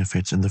other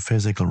benefits in the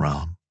physical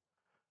realm.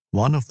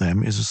 One of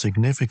them is a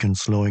significant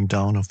slowing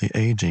down of the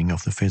aging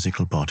of the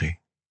physical body.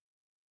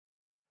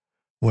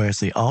 Whereas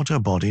the outer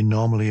body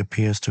normally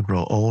appears to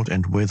grow old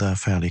and wither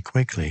fairly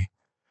quickly,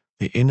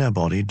 the inner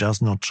body does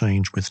not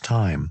change with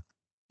time,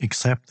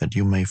 except that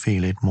you may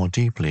feel it more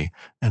deeply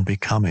and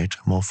become it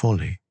more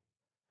fully.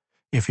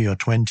 If you are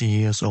 20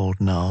 years old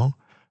now,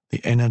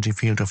 the energy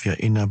field of your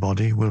inner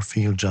body will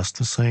feel just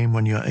the same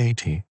when you're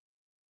 80.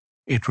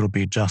 It will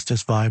be just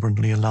as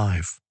vibrantly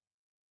alive.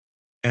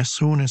 As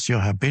soon as your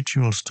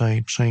habitual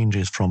state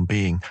changes from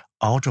being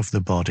out of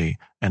the body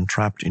and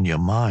trapped in your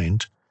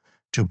mind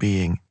to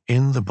being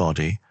in the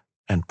body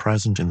and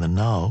present in the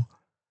now,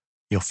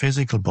 your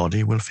physical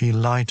body will feel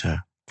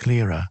lighter,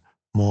 clearer,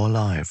 more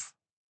alive.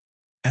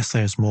 As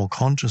there's more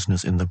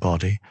consciousness in the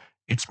body,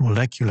 its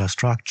molecular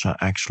structure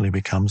actually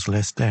becomes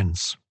less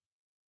dense.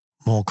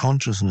 More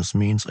consciousness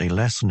means a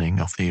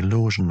lessening of the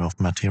illusion of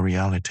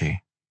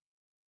materiality.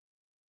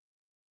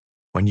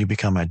 When you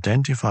become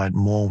identified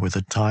more with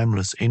the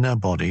timeless inner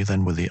body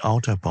than with the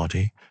outer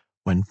body,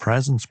 when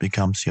presence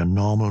becomes your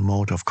normal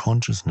mode of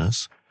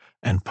consciousness,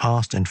 and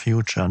past and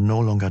future no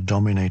longer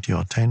dominate your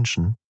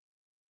attention,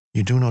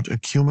 you do not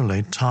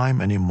accumulate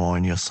time anymore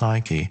in your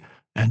psyche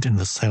and in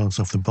the cells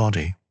of the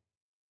body.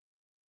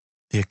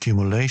 The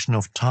accumulation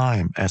of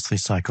time as the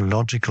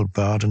psychological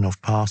burden of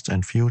past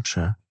and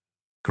future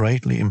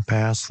greatly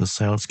impairs the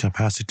cell's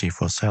capacity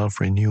for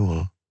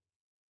self-renewal.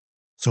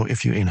 So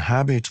if you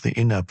inhabit the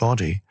inner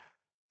body,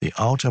 the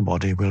outer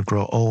body will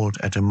grow old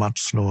at a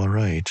much slower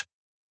rate,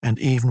 and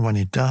even when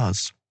it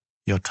does,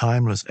 your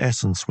timeless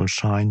essence will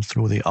shine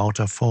through the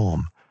outer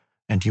form,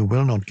 and you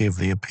will not give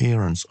the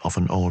appearance of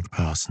an old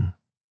person.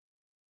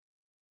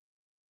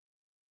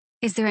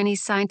 Is there any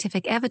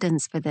scientific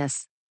evidence for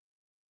this?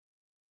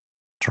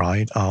 Try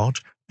it out,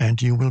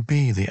 and you will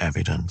be the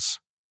evidence.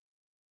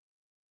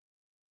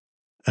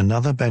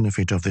 Another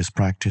benefit of this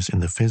practice in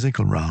the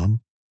physical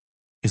realm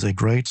is a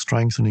great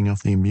strengthening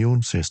of the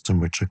immune system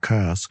which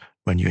occurs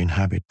when you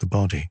inhabit the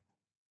body.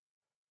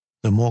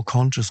 The more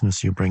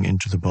consciousness you bring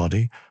into the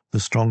body, the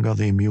stronger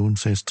the immune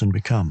system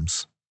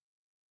becomes.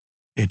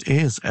 It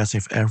is as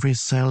if every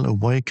cell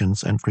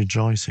awakens and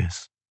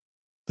rejoices.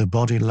 The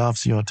body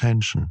loves your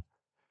attention.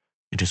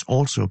 It is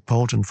also a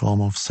potent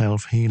form of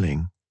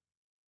self-healing.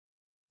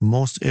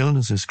 Most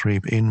illnesses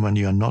creep in when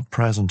you are not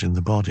present in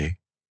the body.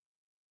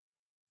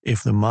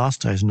 If the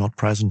master is not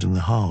present in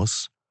the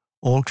house,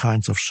 all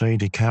kinds of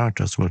shady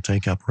characters will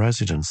take up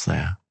residence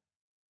there.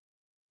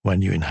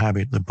 When you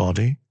inhabit the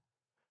body,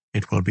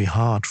 it will be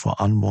hard for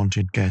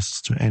unwanted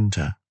guests to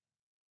enter.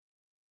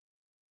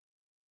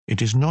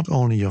 It is not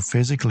only your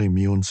physical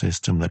immune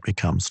system that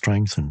becomes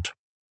strengthened.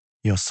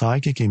 Your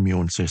psychic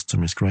immune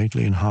system is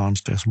greatly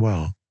enhanced as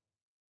well.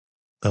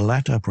 The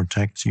latter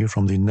protects you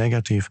from the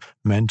negative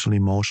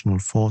mental-emotional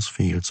force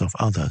fields of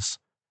others,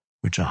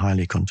 which are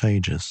highly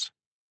contagious.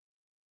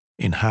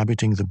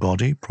 Inhabiting the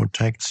body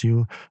protects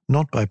you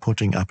not by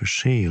putting up a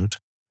shield,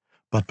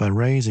 but by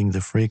raising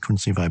the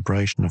frequency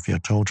vibration of your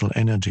total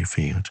energy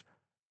field,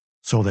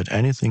 so that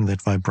anything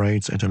that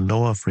vibrates at a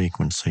lower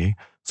frequency,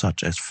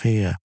 such as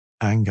fear,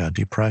 anger,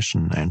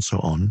 depression, and so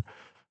on,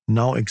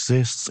 now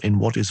exists in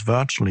what is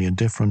virtually a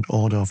different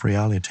order of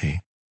reality.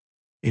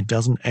 It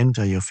doesn't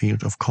enter your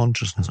field of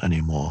consciousness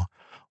anymore,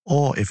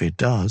 or if it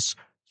does,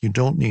 you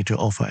don't need to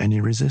offer any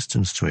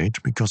resistance to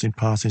it because it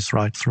passes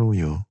right through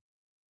you.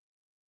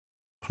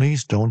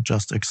 Please don't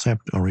just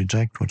accept or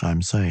reject what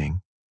I'm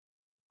saying.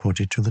 Put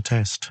it to the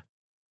test.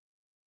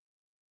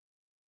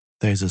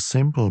 There's a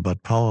simple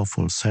but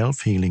powerful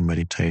self-healing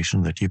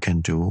meditation that you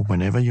can do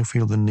whenever you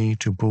feel the need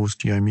to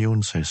boost your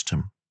immune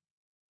system.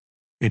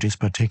 It is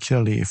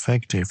particularly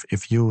effective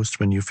if used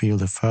when you feel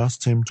the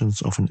first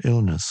symptoms of an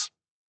illness,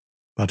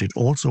 but it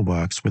also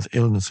works with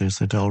illnesses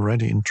that are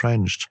already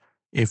entrenched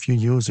if you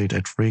use it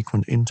at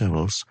frequent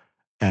intervals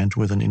and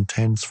with an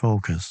intense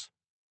focus.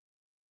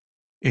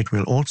 It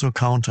will also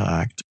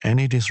counteract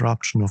any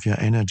disruption of your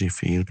energy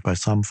field by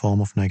some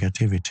form of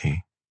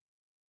negativity.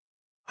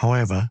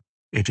 However,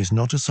 it is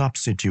not a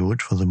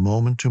substitute for the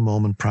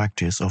moment-to-moment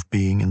practice of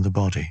being in the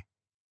body.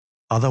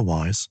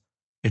 Otherwise,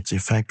 its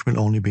effect will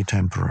only be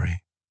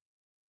temporary.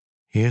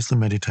 Here's the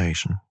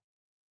meditation.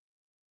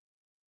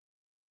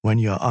 When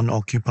you are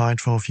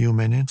unoccupied for a few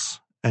minutes,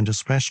 and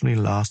especially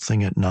last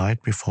thing at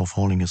night before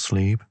falling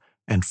asleep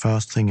and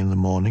first thing in the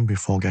morning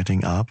before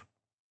getting up,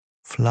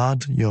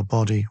 flood your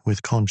body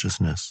with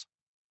consciousness.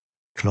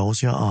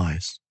 Close your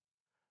eyes.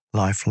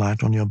 Lie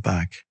flat on your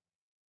back.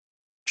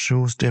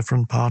 Choose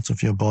different parts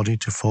of your body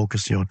to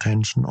focus your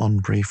attention on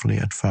briefly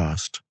at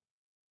first.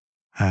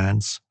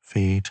 Hands,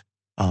 feet,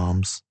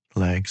 arms,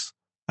 legs,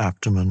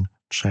 abdomen,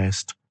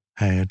 chest,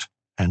 head,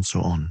 and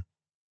so on.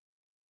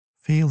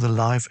 Feel the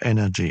life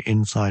energy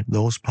inside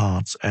those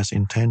parts as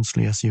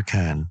intensely as you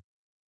can.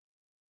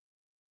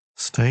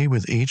 Stay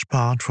with each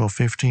part for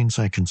 15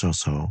 seconds or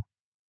so.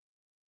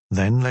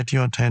 Then let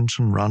your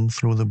attention run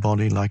through the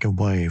body like a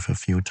wave a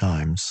few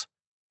times,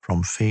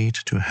 from feet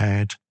to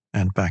head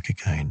and back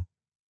again.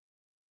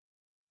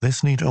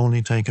 This need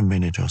only take a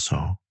minute or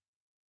so.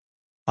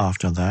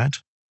 After that,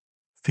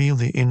 feel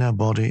the inner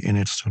body in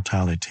its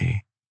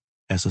totality,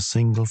 as a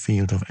single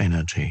field of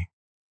energy.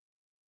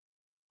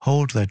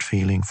 Hold that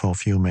feeling for a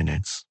few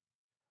minutes.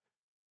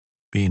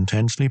 Be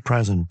intensely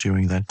present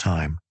during that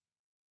time,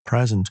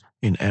 present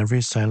in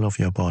every cell of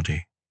your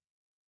body.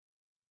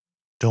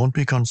 Don't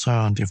be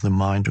concerned if the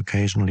mind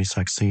occasionally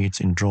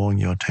succeeds in drawing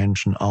your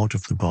attention out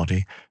of the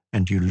body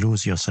and you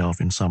lose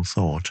yourself in some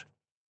thought.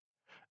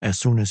 As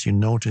soon as you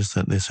notice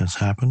that this has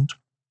happened,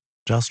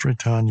 just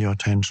return your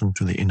attention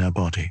to the inner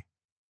body.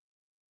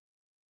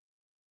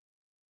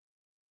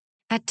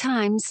 At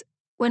times,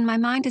 when my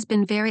mind has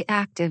been very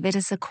active, it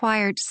has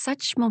acquired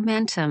such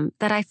momentum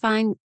that I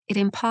find it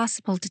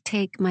impossible to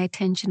take my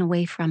attention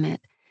away from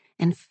it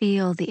and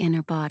feel the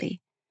inner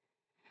body.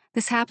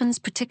 This happens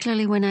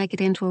particularly when I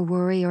get into a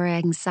worry or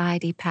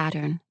anxiety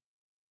pattern.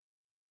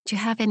 Do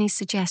you have any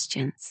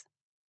suggestions?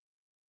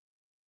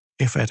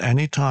 If at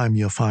any time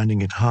you're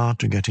finding it hard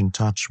to get in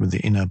touch with the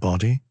inner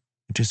body,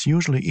 it is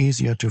usually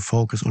easier to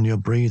focus on your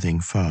breathing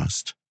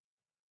first.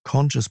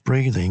 Conscious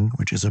breathing,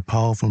 which is a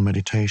powerful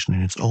meditation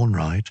in its own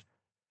right,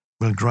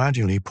 will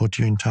gradually put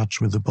you in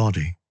touch with the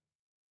body.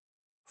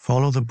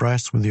 Follow the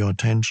breath with your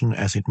attention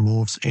as it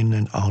moves in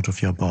and out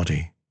of your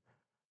body.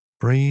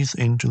 Breathe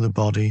into the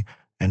body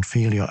and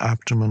feel your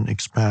abdomen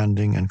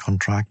expanding and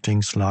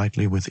contracting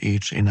slightly with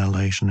each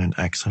inhalation and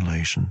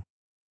exhalation.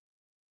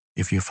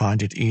 If you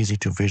find it easy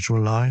to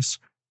visualize,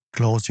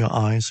 close your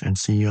eyes and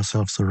see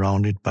yourself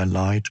surrounded by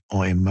light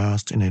or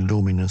immersed in a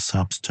luminous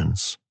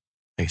substance,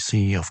 a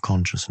sea of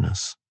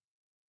consciousness.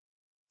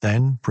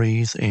 Then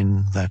breathe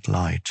in that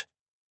light.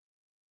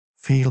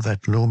 Feel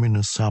that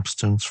luminous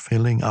substance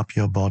filling up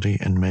your body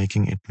and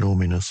making it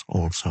luminous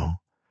also.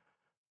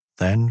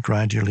 Then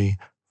gradually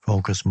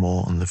focus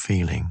more on the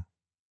feeling.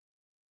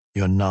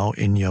 You're now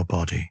in your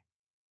body.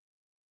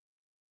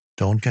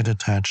 Don't get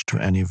attached to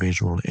any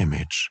visual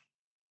image.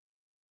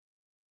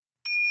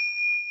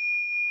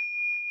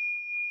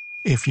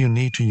 If you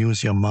need to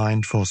use your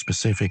mind for a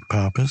specific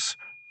purpose,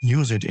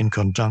 use it in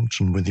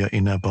conjunction with your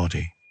inner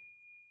body.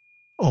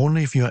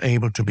 Only if you're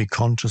able to be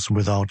conscious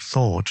without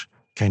thought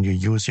can you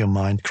use your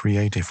mind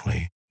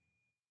creatively,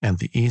 and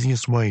the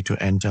easiest way to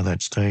enter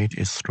that state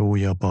is through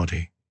your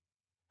body.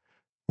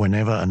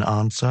 Whenever an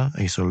answer,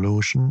 a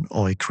solution,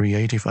 or a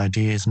creative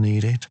idea is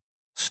needed,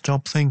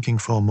 stop thinking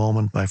for a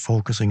moment by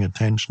focusing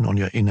attention on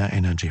your inner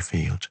energy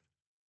field.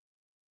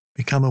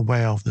 Become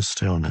aware of the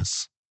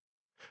stillness.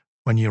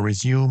 When you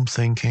resume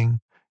thinking,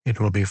 it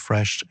will be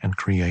fresh and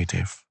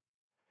creative.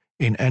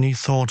 In any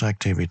thought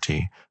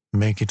activity,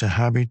 make it a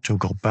habit to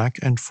go back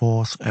and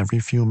forth every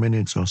few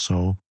minutes or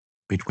so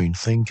between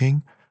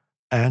thinking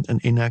and an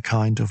inner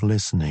kind of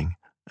listening,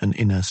 an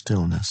inner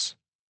stillness.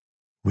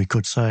 We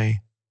could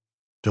say,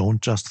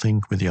 don't just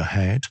think with your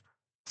head,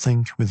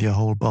 think with your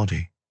whole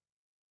body.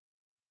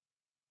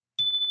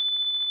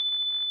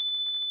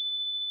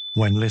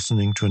 When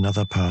listening to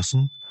another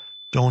person,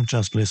 don't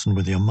just listen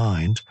with your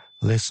mind,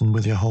 listen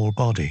with your whole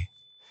body.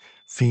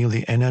 Feel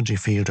the energy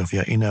field of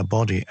your inner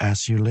body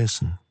as you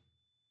listen.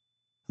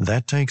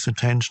 That takes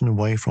attention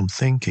away from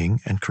thinking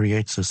and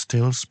creates a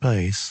still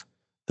space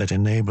that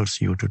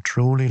enables you to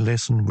truly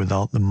listen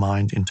without the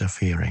mind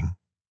interfering.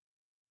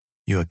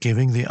 You are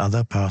giving the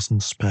other person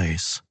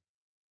space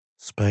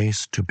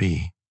to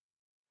be.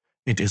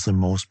 It is the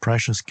most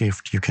precious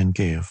gift you can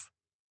give.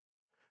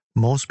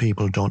 Most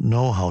people don't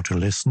know how to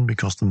listen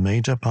because the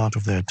major part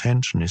of their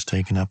attention is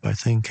taken up by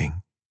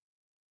thinking.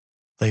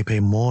 They pay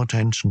more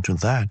attention to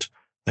that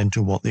than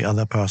to what the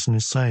other person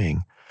is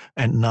saying,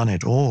 and none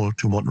at all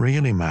to what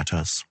really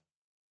matters,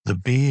 the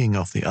being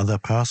of the other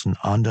person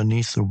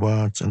underneath the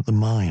words and the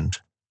mind.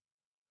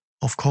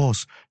 Of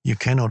course, you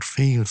cannot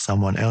feel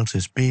someone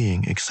else's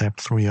being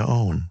except through your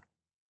own.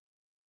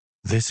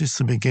 This is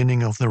the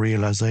beginning of the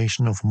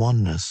realization of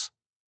oneness,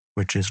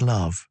 which is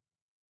love.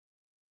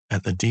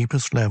 At the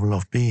deepest level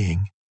of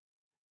being,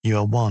 you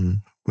are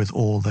one with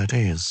all that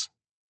is.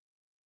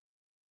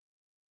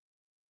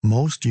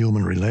 Most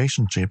human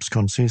relationships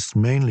consist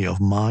mainly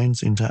of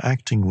minds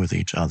interacting with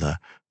each other,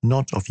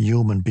 not of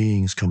human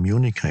beings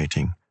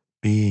communicating,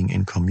 being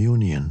in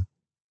communion.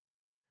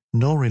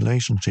 No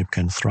relationship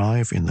can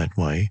thrive in that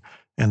way,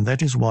 and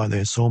that is why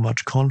there is so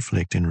much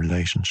conflict in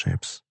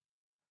relationships.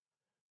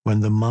 When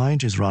the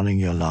mind is running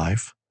your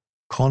life,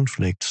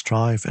 conflict,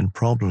 strife, and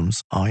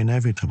problems are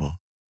inevitable.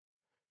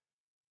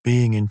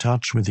 Being in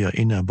touch with your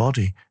inner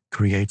body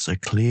creates a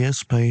clear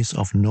space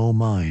of no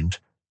mind,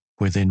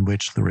 within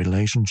which the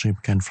relationship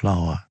can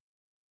flower.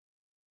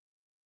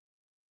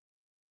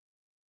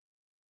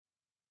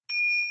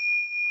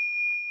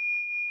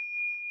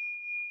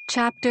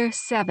 Chapter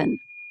 7.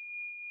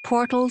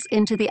 Portals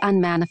into the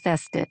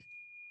Unmanifested.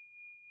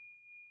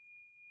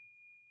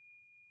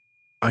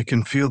 I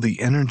can feel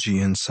the energy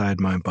inside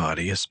my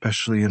body,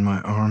 especially in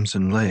my arms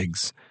and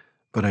legs,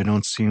 but I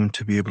don't seem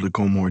to be able to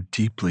go more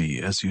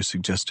deeply as you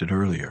suggested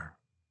earlier.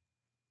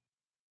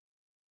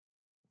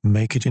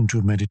 Make it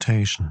into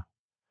meditation.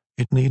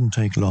 It needn't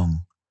take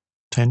long.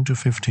 10 to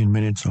 15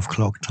 minutes of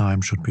clock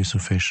time should be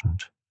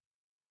sufficient.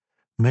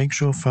 Make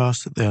sure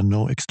first that there are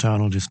no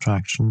external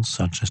distractions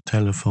such as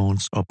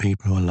telephones or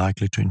people who are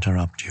likely to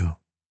interrupt you.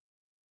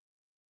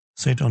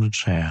 Sit on a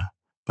chair,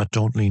 but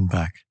don't lean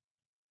back.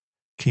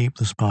 Keep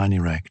the spine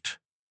erect.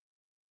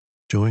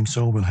 Doing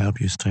so will help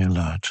you stay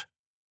alert.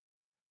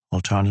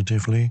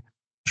 Alternatively,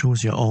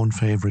 choose your own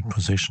favorite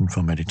position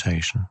for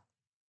meditation.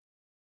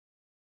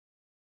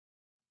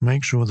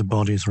 Make sure the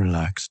body is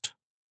relaxed.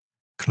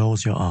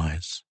 Close your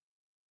eyes.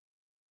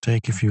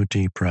 Take a few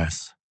deep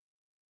breaths.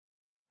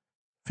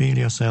 Feel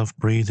yourself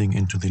breathing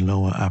into the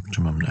lower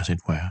abdomen, as it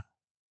were.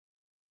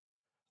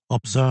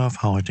 Observe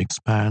how it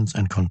expands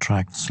and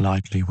contracts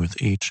slightly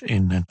with each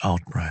in and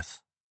out breath.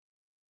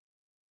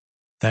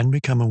 Then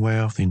become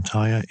aware of the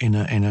entire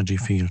inner energy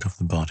field of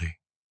the body.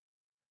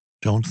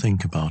 Don't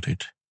think about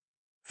it.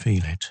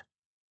 Feel it.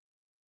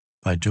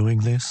 By doing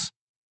this,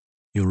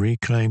 you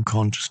reclaim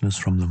consciousness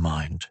from the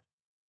mind.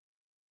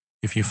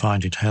 If you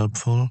find it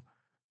helpful,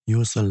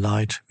 use the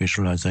light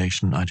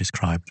visualization I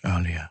described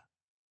earlier.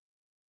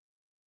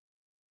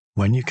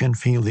 When you can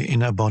feel the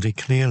inner body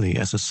clearly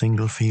as a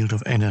single field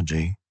of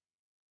energy,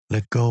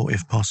 let go,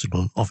 if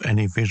possible, of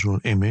any visual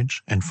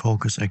image and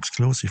focus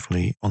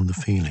exclusively on the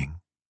feeling.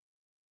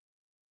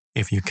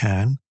 If you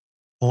can,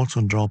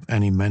 also drop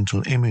any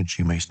mental image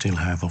you may still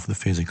have of the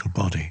physical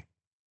body.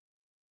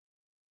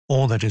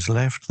 All that is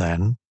left,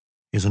 then,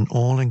 is an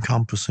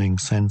all-encompassing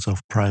sense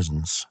of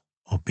presence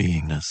or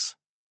beingness,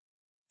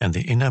 and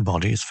the inner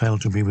body is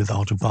felt to be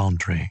without a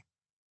boundary.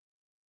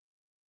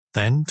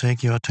 Then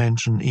take your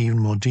attention even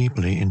more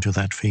deeply into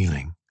that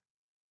feeling.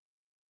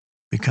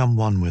 Become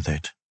one with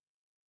it.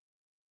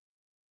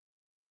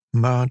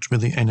 Merge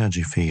with the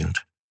energy field,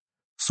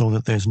 so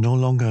that there is no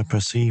longer a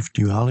perceived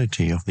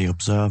duality of the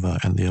observer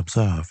and the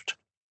observed,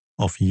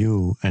 of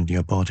you and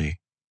your body.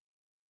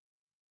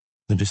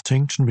 The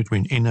distinction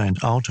between inner and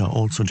outer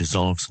also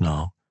dissolves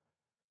now,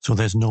 so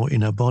there's no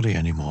inner body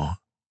anymore.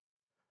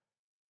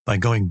 By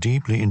going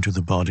deeply into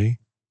the body,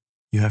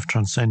 you have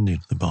transcended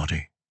the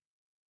body.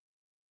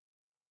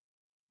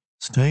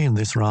 Stay in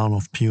this realm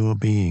of pure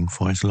being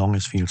for as long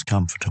as feels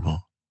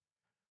comfortable.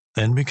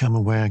 Then become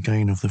aware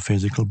again of the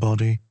physical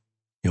body,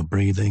 your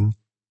breathing,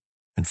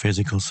 and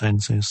physical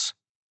senses,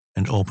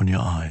 and open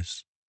your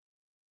eyes.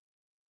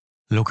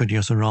 Look at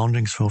your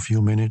surroundings for a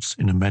few minutes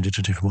in a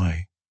meditative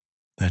way,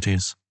 that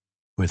is,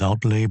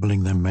 without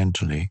labeling them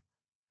mentally,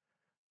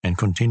 and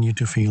continue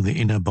to feel the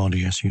inner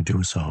body as you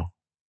do so.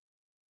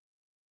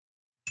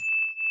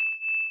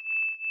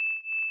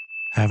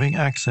 Having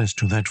access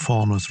to that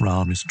formless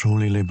realm is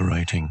truly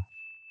liberating.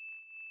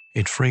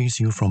 It frees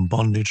you from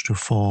bondage to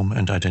form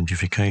and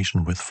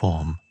identification with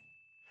form.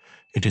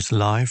 It is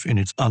life in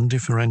its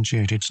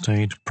undifferentiated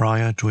state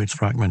prior to its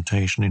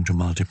fragmentation into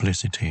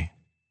multiplicity.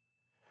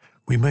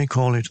 We may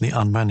call it the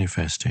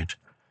unmanifested,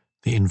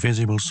 the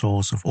invisible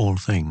source of all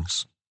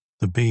things,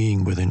 the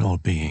being within all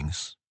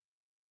beings.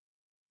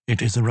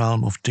 It is a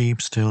realm of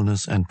deep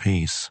stillness and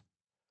peace,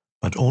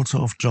 but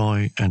also of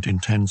joy and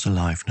intense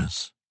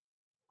aliveness.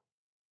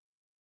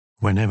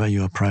 Whenever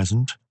you are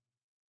present,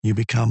 you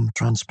become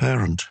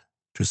transparent,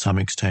 to some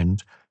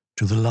extent,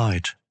 to the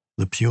light,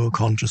 the pure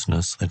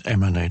consciousness that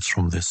emanates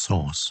from this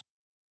source.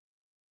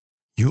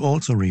 You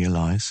also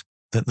realize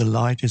that the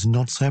light is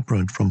not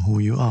separate from who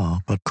you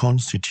are, but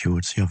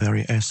constitutes your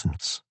very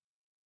essence.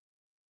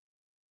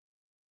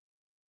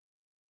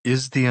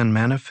 Is the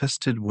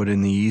unmanifested what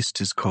in the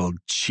East is called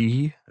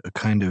Qi, a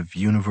kind of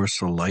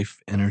universal life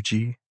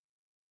energy?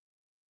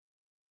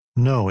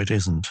 No, it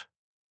isn't.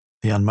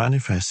 The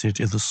unmanifested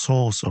is the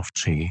source of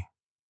Qi.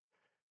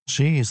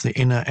 Qi is the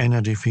inner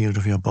energy field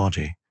of your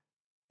body.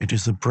 It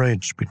is the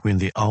bridge between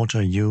the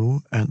outer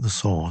you and the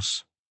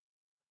source.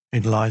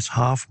 It lies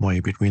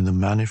halfway between the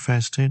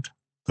manifested,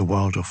 the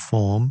world of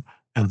form,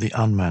 and the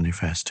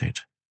unmanifested.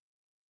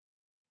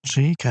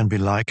 Qi can be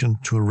likened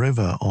to a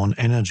river or an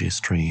energy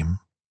stream.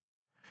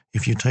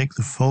 If you take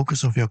the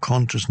focus of your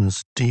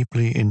consciousness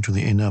deeply into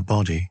the inner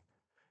body,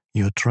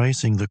 You are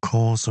tracing the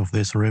course of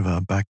this river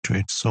back to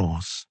its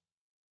source.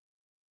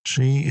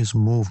 Qi is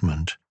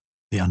movement,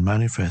 the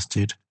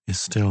unmanifested is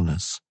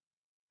stillness.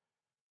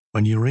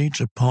 When you reach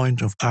a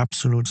point of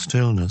absolute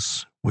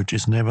stillness, which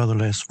is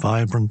nevertheless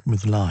vibrant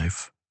with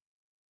life,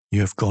 you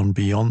have gone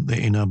beyond the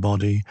inner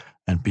body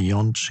and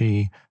beyond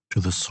Qi to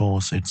the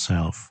source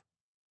itself,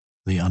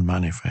 the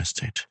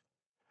unmanifested.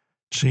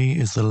 Qi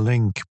is the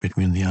link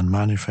between the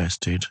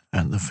unmanifested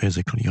and the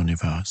physical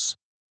universe.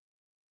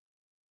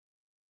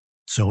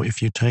 So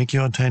if you take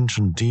your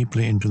attention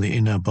deeply into the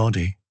inner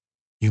body,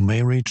 you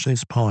may reach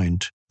this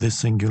point, this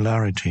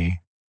singularity,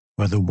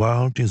 where the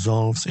world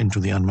dissolves into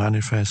the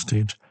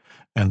unmanifested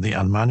and the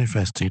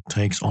unmanifested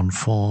takes on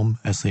form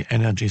as the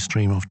energy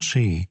stream of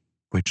Qi,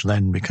 which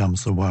then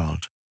becomes the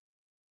world.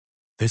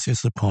 This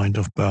is the point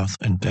of birth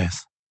and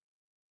death.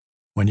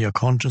 When your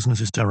consciousness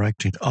is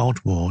directed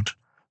outward,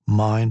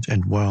 mind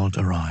and world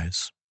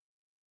arise.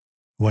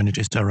 When it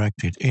is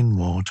directed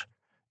inward,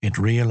 it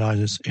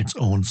realizes its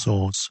own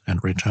source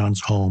and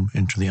returns home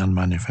into the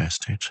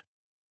unmanifested.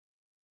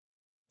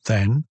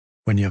 Then,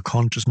 when your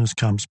consciousness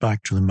comes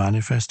back to the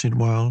manifested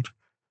world,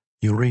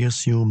 you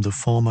reassume the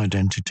form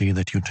identity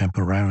that you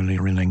temporarily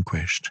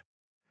relinquished.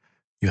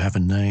 You have a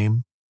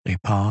name, a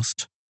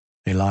past,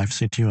 a life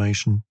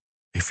situation,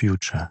 a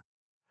future.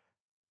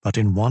 But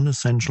in one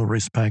essential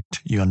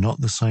respect, you are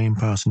not the same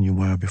person you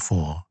were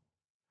before.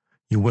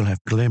 You will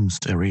have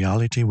glimpsed a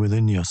reality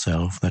within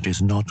yourself that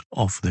is not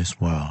of this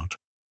world,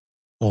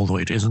 although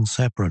it isn't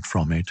separate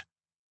from it,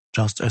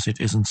 just as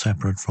it isn't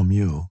separate from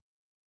you.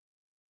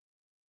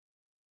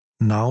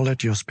 Now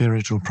let your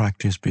spiritual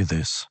practice be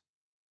this.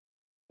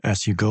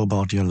 As you go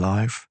about your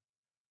life,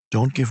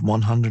 don't give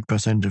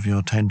 100% of your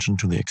attention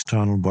to the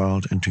external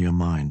world and to your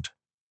mind.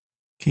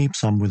 Keep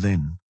some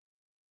within.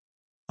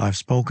 I've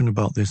spoken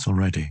about this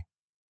already.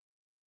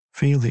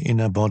 Feel the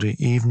inner body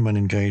even when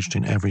engaged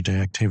in everyday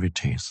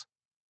activities,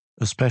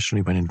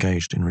 especially when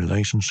engaged in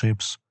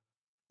relationships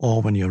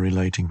or when you're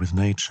relating with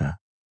nature.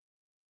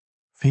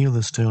 Feel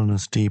the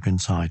stillness deep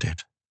inside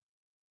it.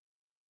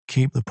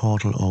 Keep the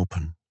portal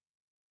open.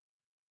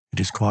 It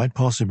is quite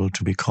possible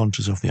to be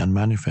conscious of the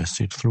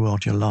unmanifested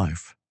throughout your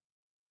life.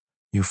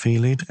 You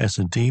feel it as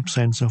a deep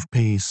sense of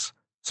peace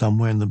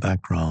somewhere in the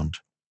background,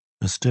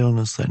 a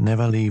stillness that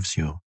never leaves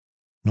you,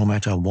 no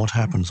matter what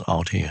happens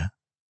out here.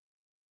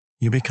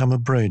 You become a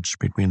bridge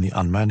between the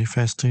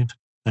unmanifested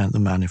and the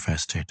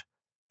manifested,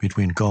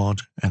 between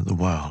God and the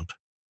world.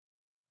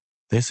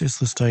 This is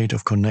the state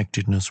of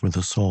connectedness with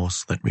the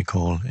source that we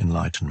call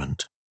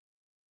enlightenment.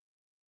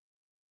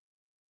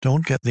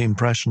 Don't get the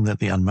impression that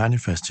the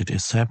unmanifested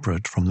is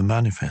separate from the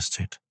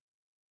manifested.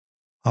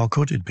 How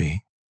could it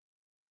be?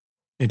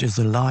 It is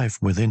the life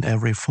within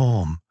every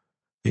form,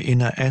 the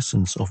inner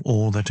essence of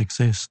all that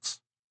exists.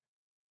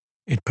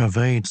 It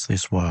pervades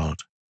this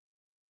world.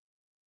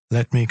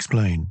 Let me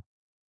explain.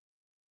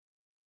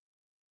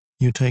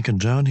 You take a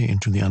journey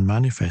into the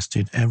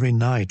unmanifested every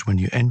night when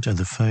you enter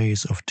the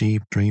phase of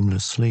deep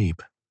dreamless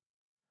sleep.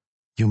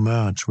 You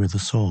merge with the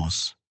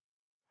source.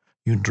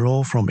 You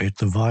draw from it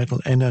the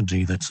vital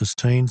energy that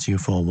sustains you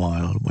for a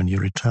while when you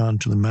return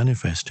to the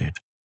manifested,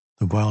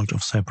 the world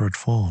of separate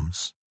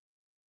forms.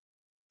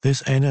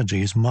 This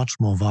energy is much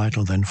more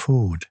vital than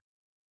food.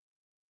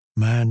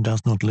 Man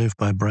does not live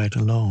by bread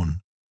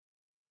alone.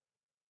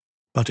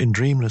 But in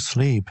dreamless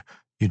sleep,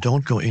 you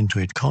don't go into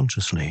it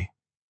consciously.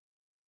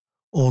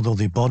 Although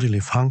the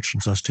bodily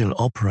functions are still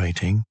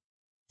operating,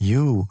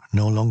 you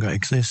no longer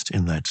exist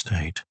in that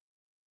state.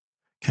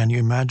 Can you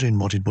imagine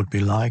what it would be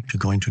like to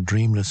go into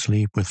dreamless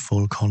sleep with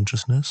full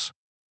consciousness?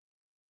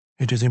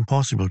 It is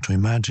impossible to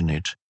imagine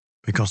it,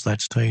 because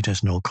that state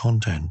has no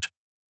content.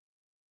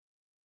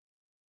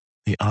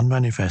 The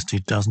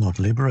unmanifested does not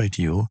liberate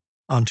you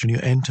until you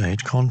enter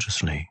it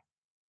consciously.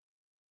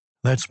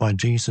 That's why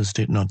Jesus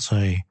did not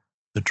say,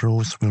 "The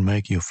truth will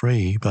make you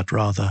free," but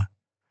rather,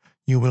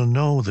 "You will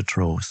know the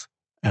truth,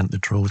 and the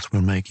truth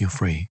will make you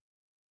free."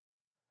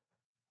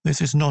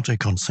 This is not a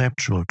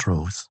conceptual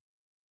truth.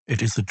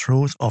 It is the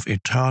truth of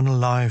eternal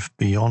life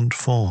beyond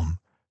form,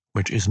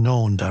 which is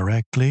known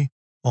directly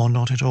or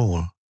not at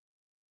all.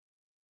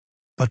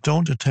 But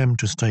don't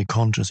attempt to stay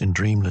conscious in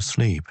dreamless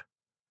sleep.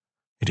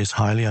 It is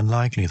highly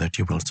unlikely that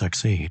you will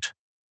succeed.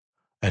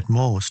 At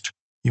most,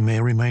 you may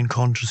remain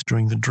conscious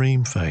during the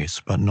dream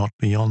phase, but not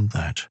beyond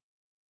that.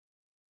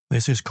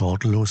 This is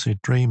called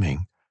lucid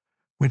dreaming,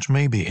 which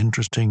may be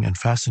interesting and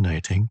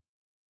fascinating,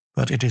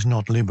 but it is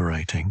not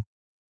liberating.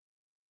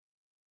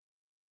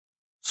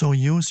 So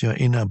use your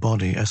inner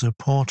body as a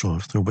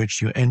portal through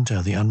which you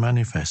enter the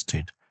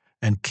unmanifested,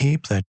 and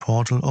keep that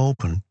portal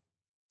open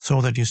so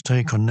that you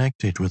stay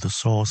connected with the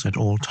source at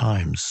all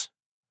times.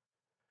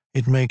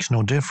 It makes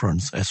no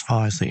difference as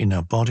far as the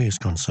inner body is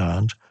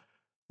concerned,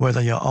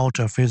 whether your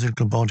outer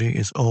physical body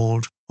is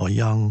old or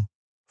young,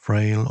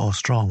 frail or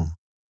strong.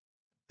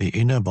 The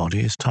inner body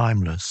is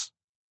timeless.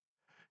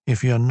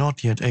 If you are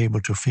not yet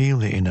able to feel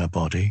the inner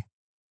body,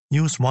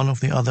 use one of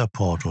the other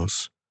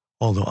portals,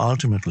 although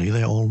ultimately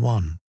they are all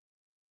one.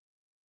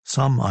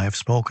 Some I have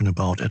spoken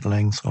about at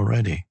length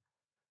already,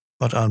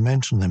 but I'll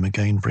mention them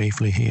again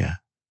briefly here.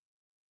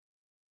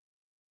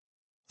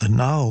 The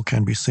now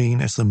can be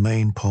seen as the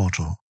main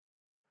portal.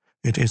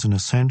 It is an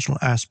essential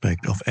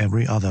aspect of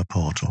every other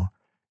portal,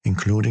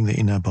 including the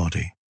inner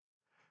body.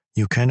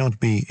 You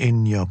cannot be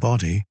in your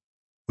body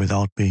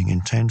without being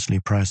intensely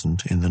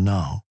present in the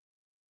now.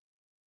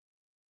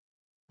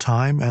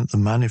 Time and the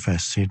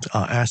manifested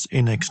are as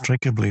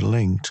inextricably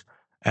linked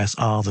as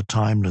are the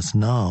timeless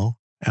now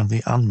and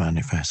the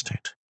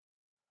unmanifested.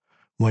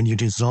 When you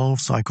dissolve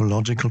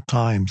psychological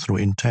time through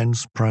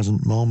intense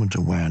present moment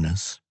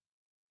awareness,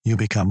 you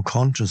become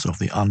conscious of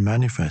the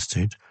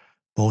unmanifested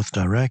both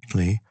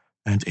directly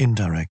and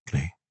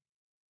indirectly.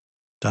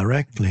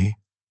 Directly,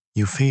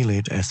 you feel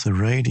it as the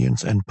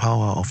radiance and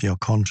power of your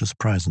conscious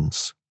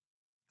presence.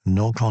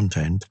 No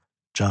content,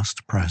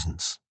 just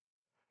presence.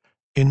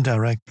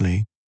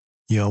 Indirectly,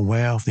 you are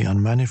aware of the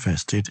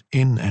unmanifested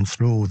in and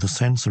through the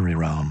sensory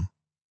realm.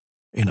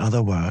 In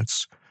other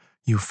words,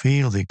 you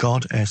feel the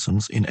God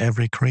essence in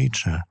every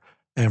creature,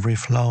 every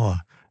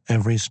flower,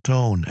 every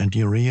stone, and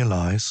you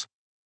realize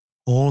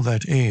all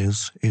that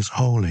is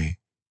holy.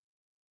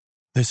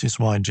 This is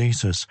why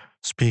Jesus,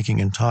 speaking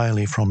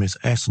entirely from his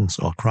essence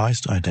or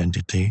Christ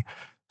identity,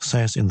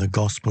 says in the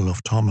Gospel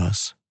of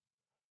Thomas,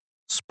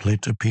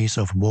 "Split a piece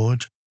of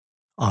wood,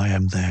 I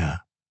am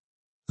there.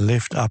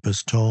 Lift up a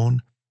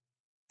stone,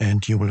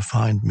 and you will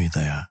find me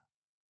there."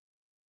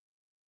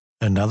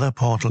 Another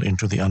portal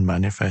into the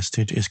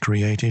unmanifested is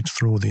created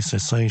through the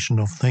cessation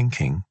of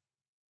thinking.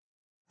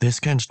 This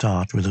can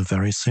start with a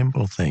very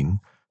simple thing,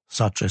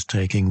 such as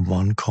taking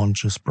one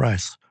conscious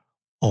breath,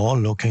 or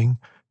looking,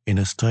 in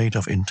a state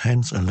of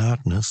intense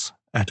alertness,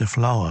 at a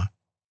flower,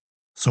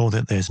 so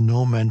that there's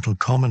no mental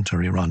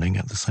commentary running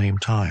at the same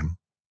time.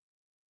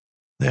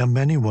 There are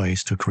many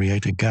ways to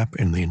create a gap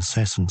in the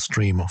incessant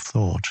stream of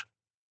thought.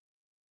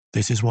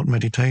 This is what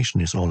meditation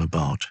is all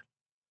about.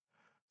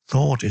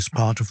 Thought is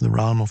part of the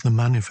realm of the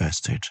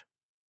manifested.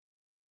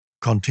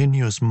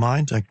 Continuous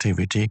mind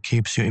activity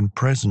keeps you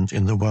imprisoned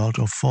in the world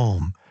of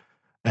form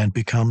and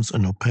becomes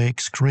an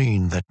opaque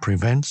screen that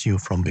prevents you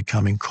from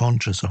becoming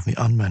conscious of the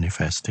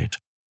unmanifested,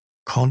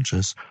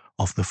 conscious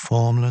of the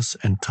formless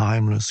and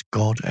timeless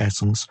God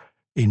essence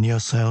in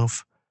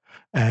yourself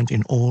and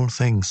in all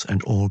things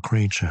and all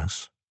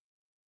creatures.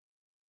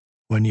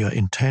 When you're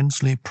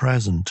intensely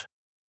present,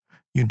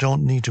 you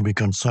don't need to be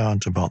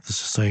concerned about the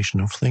cessation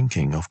of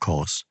thinking, of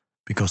course,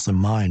 because the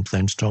mind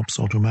then stops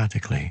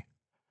automatically.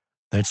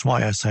 That's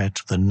why I said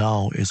the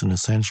now is an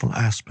essential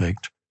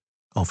aspect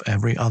of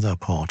every other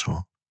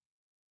portal.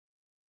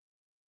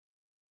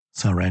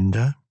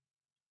 Surrender,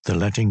 the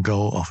letting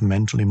go of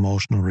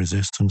mental-emotional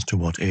resistance to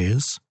what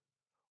is,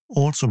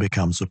 also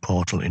becomes a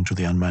portal into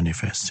the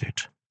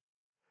unmanifested.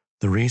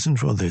 The reason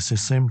for this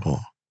is simple.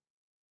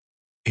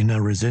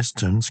 Inner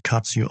resistance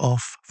cuts you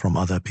off from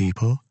other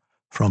people,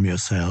 from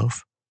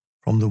yourself,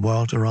 from the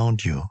world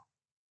around you.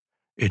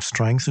 It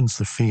strengthens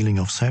the feeling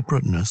of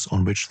separateness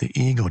on which the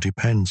ego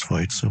depends for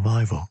its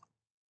survival.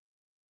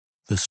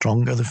 The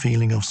stronger the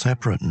feeling of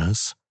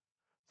separateness,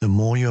 the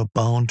more you're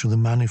bound to the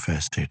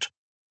manifested,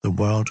 the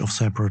world of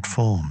separate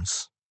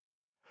forms.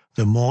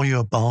 The more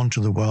you're bound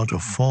to the world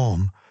of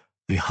form,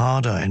 the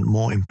harder and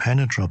more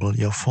impenetrable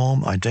your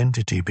form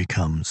identity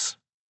becomes.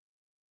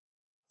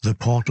 The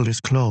portal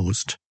is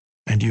closed,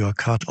 and you are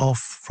cut off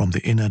from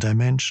the inner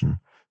dimension,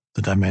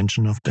 the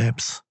dimension of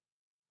depth.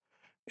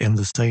 In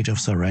the state of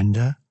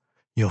surrender,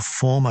 your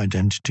form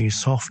identity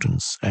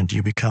softens and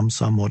you become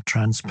somewhat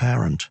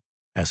transparent,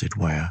 as it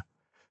were,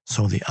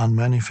 so the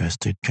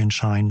unmanifested can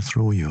shine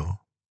through you.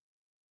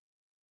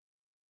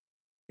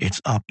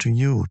 It's up to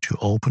you to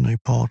open a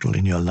portal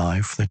in your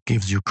life that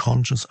gives you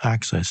conscious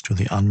access to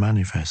the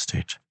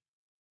unmanifested.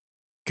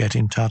 Get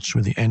in touch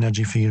with the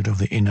energy field of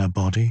the inner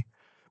body,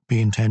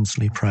 be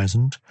intensely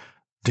present,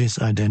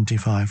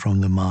 disidentify from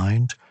the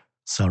mind,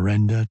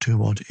 surrender to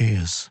what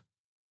is.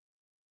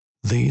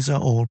 These are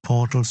all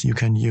portals you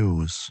can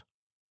use,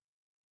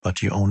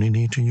 but you only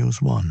need to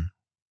use one.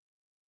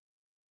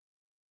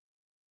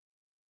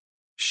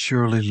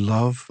 Surely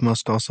love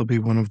must also be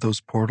one of those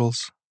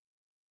portals?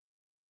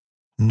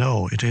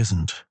 No, it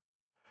isn't.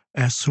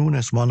 As soon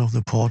as one of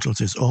the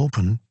portals is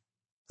open,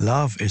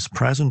 love is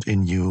present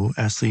in you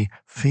as the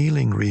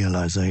feeling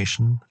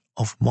realization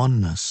of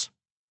oneness.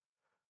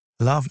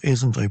 Love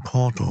isn't a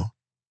portal.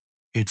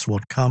 It's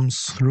what comes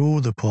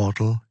through the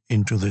portal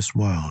into this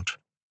world.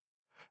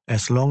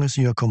 As long as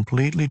you're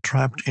completely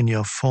trapped in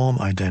your form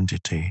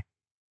identity,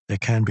 there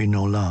can be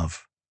no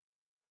love.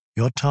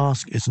 Your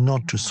task is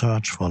not to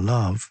search for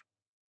love,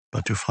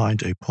 but to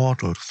find a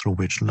portal through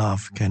which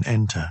love can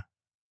enter.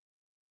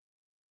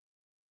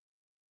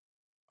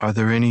 Are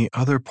there any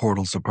other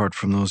portals apart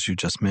from those you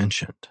just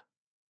mentioned?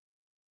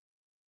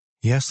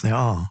 Yes, there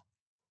are.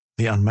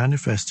 The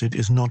unmanifested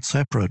is not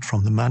separate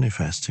from the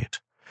manifested.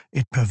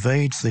 It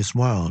pervades this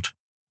world,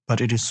 but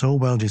it is so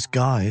well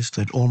disguised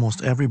that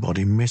almost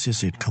everybody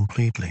misses it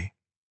completely.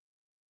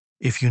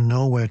 If you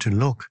know where to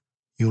look,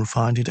 you'll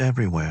find it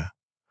everywhere.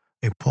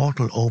 A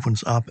portal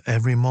opens up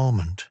every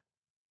moment.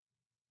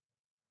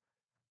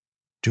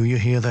 Do you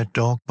hear that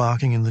dog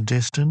barking in the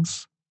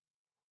distance?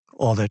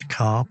 Or that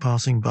car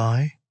passing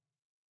by?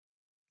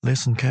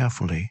 Listen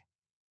carefully.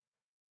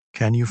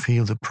 Can you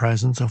feel the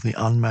presence of the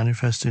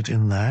unmanifested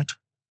in that?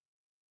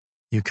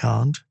 You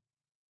can't?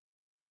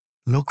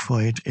 Look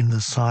for it in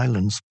the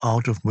silence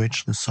out of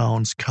which the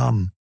sounds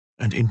come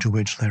and into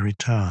which they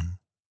return.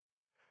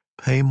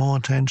 Pay more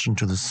attention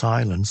to the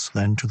silence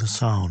than to the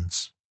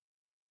sounds.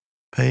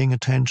 Paying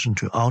attention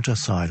to outer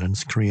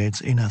silence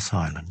creates inner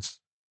silence.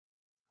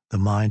 The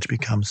mind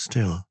becomes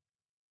still.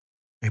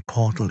 A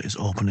portal is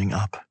opening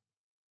up.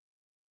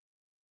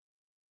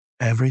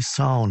 Every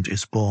sound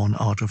is born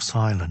out of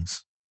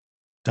silence,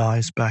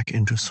 dies back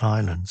into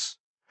silence,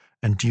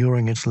 and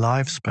during its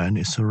lifespan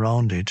is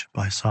surrounded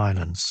by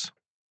silence.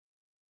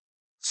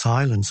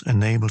 Silence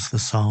enables the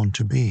sound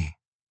to be.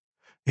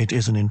 It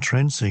is an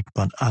intrinsic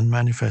but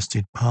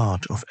unmanifested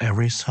part of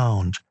every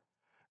sound,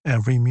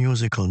 every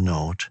musical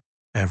note,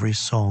 every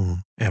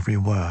song, every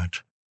word.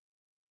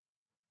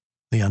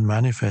 The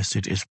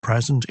unmanifested is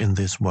present in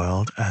this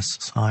world as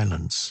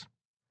silence.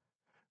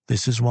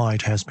 This is why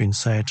it has been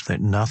said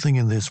that nothing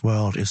in this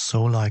world is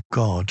so like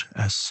God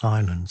as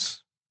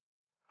silence.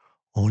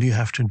 All you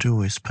have to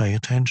do is pay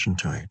attention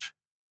to it.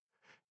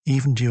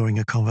 Even during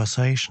a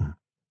conversation,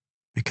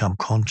 become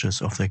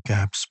conscious of the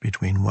gaps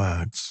between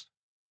words,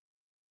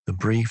 the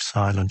brief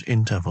silent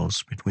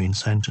intervals between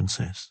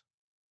sentences.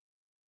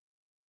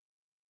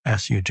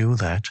 As you do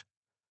that,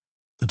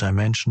 the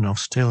dimension of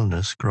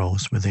stillness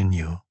grows within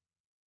you.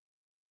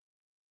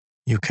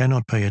 You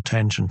cannot pay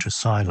attention to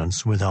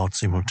silence without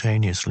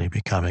simultaneously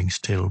becoming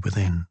still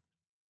within.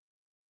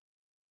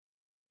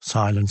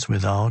 Silence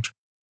without,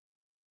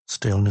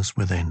 stillness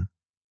within.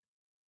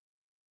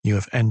 You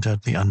have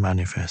entered the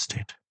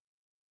unmanifested.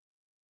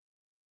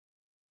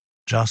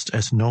 Just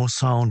as no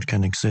sound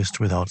can exist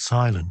without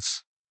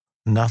silence,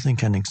 nothing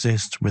can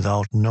exist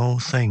without no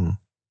thing,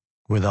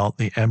 without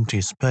the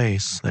empty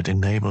space that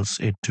enables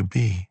it to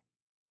be.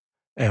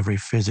 Every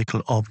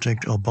physical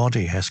object or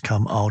body has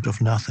come out of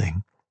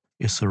nothing,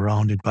 is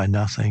surrounded by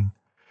nothing,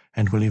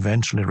 and will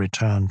eventually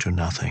return to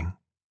nothing.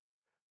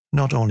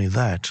 Not only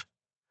that,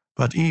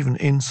 but even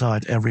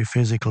inside every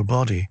physical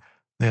body,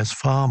 there's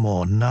far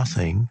more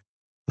nothing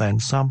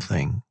than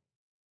something.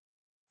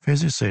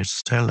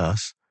 Physicists tell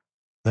us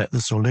that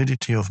the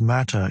solidity of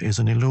matter is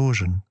an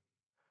illusion.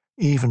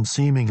 Even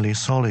seemingly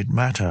solid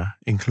matter,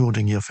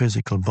 including your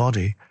physical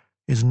body,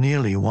 is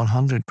nearly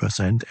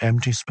 100%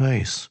 empty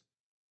space.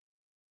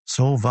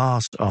 So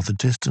vast are the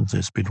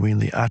distances between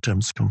the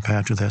atoms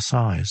compared to their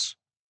size.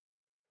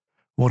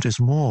 What is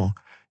more,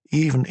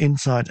 even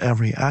inside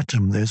every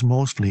atom there's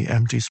mostly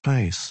empty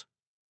space.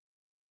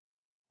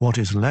 What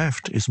is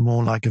left is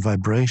more like a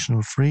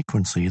vibrational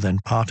frequency than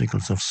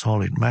particles of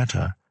solid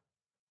matter,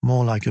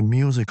 more like a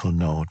musical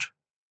note.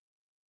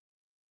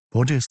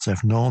 Buddhists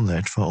have known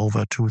that for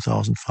over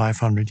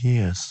 2,500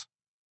 years.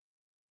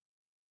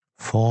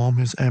 Form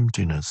is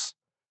emptiness.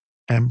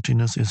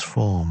 Emptiness is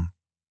form,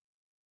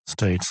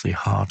 states the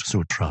Heart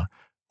Sutra,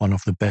 one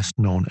of the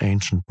best-known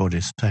ancient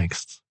Buddhist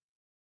texts.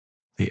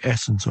 The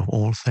essence of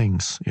all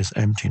things is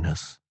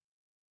emptiness.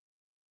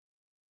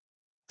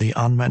 The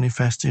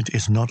unmanifested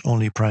is not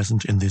only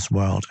present in this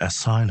world as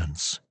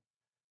silence,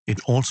 it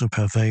also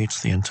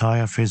pervades the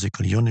entire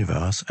physical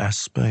universe as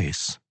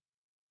space,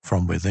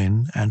 from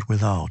within and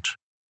without.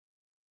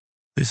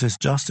 This is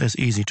just as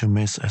easy to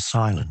miss as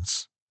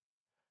silence.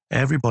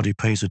 Everybody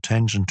pays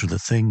attention to the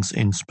things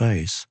in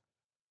space,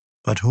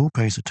 but who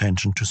pays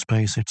attention to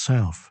space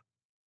itself?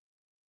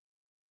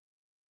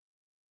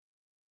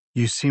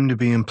 You seem to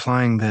be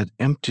implying that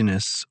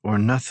emptiness or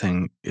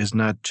nothing is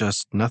not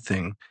just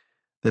nothing,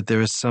 that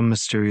there is some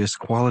mysterious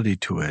quality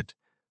to it.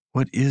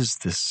 What is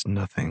this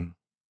nothing?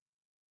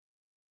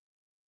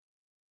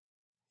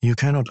 You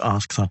cannot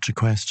ask such a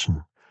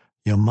question.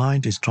 Your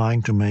mind is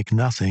trying to make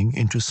nothing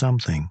into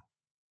something.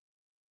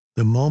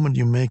 The moment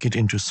you make it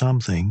into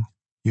something,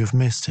 you've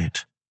missed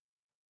it.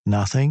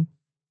 Nothing,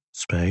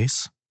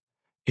 space,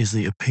 is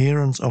the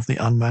appearance of the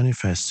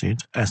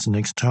unmanifested as an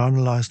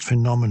externalized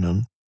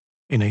phenomenon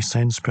in a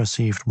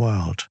sense-perceived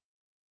world.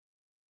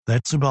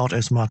 That's about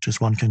as much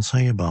as one can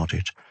say about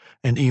it,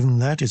 and even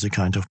that is a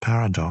kind of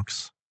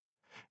paradox.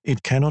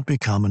 It cannot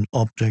become an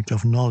object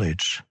of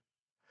knowledge.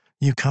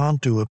 You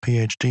can't do a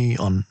PhD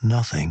on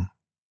nothing.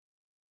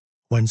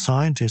 When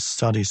scientists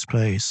study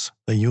space,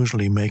 they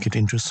usually make it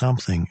into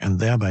something and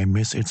thereby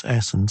miss its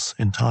essence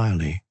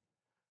entirely.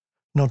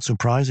 Not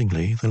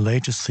surprisingly, the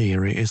latest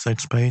theory is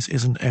that space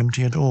isn't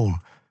empty at all,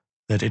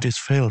 that it is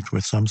filled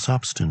with some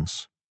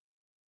substance.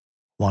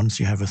 Once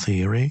you have a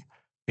theory,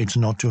 it's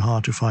not too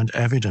hard to find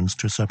evidence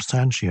to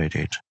substantiate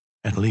it,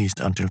 at least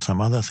until some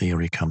other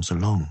theory comes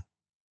along.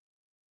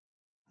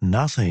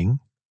 Nothing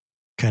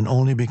can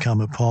only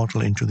become a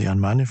portal into the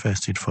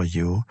unmanifested for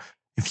you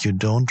if you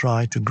don't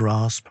try to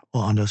grasp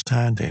or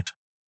understand it.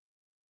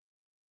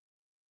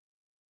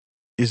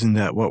 Isn't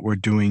that what we're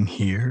doing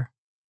here?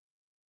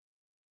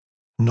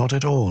 Not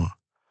at all.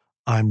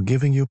 I'm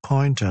giving you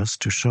pointers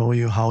to show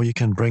you how you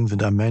can bring the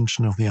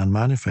dimension of the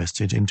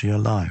unmanifested into your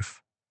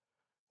life.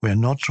 We're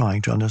not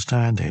trying to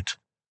understand it.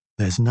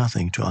 There's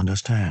nothing to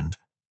understand.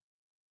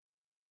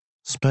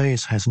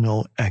 Space has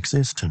no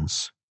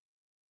existence.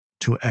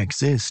 To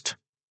exist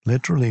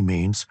literally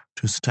means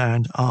to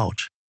stand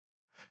out.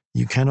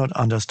 You cannot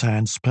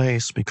understand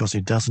space because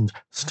it doesn't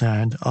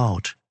stand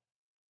out.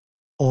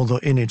 Although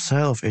in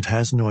itself it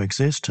has no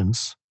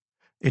existence,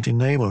 it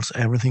enables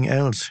everything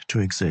else to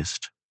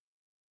exist.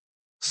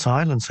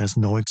 Silence has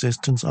no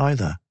existence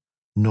either,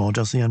 nor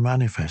does the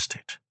unmanifest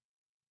it.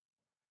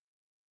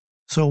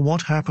 So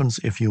what happens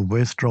if you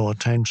withdraw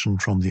attention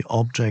from the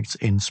objects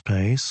in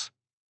space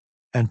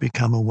and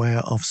become aware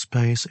of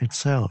space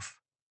itself?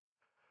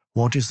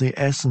 What is the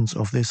essence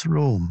of this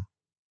room?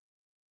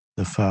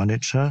 The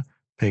furniture,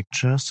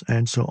 pictures,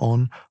 and so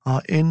on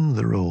are in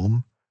the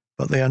room,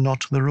 but they are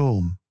not the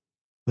room.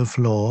 The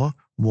floor,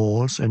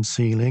 walls, and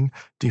ceiling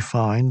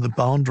define the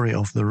boundary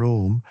of the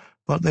room,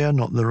 but they are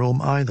not the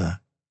room either.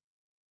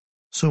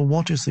 So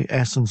what is the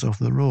essence of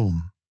the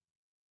room?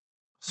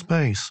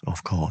 Space,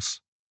 of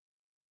course.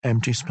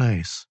 Empty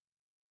space.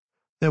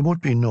 There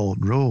would be no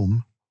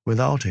room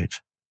without it.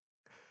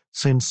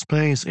 Since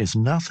space is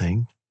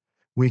nothing,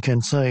 we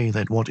can say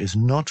that what is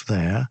not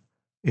there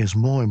is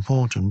more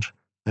important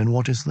than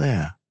what is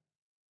there.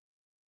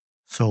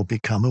 So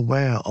become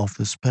aware of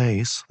the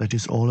space that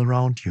is all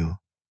around you.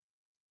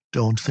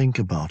 Don't think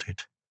about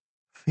it.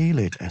 Feel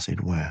it, as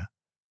it were.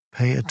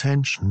 Pay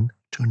attention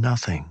to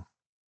nothing.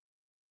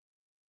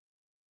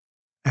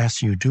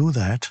 As you do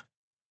that,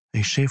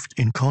 a shift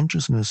in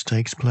consciousness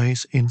takes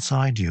place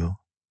inside you.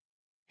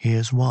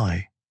 Here's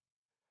why.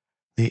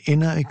 The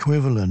inner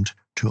equivalent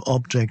to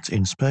objects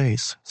in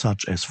space,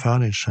 such as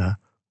furniture,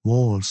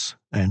 walls,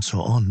 and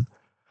so on,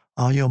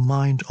 are your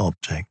mind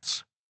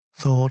objects,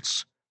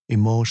 thoughts,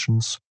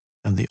 emotions,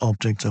 and the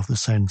objects of the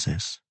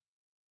senses.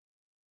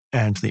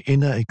 And the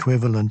inner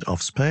equivalent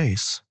of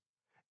space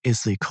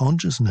is the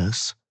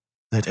consciousness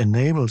that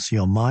enables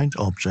your mind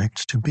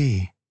object to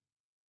be,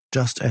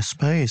 just as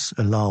space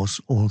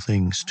allows all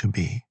things to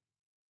be.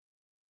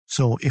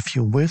 So if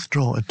you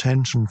withdraw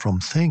attention from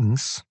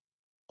things,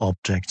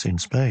 objects in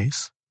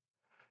space,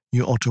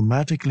 you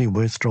automatically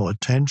withdraw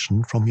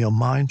attention from your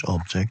mind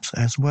objects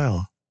as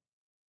well.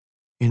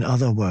 In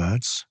other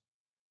words,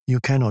 you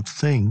cannot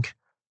think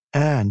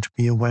and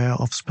be aware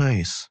of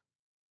space,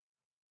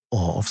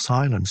 or of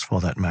silence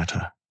for that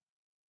matter.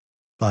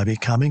 By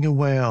becoming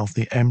aware of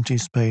the empty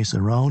space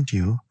around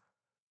you,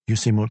 you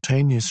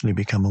simultaneously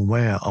become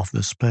aware of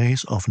the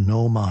space of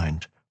no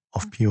mind,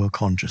 of pure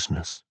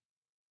consciousness,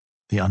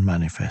 the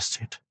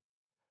unmanifested.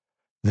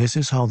 This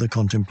is how the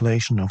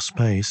contemplation of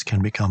space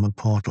can become a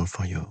portal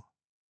for you.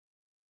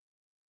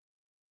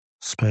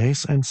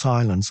 Space and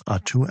silence are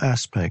two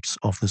aspects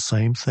of the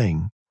same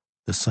thing,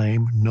 the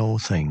same no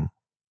thing.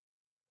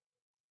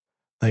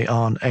 They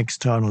are an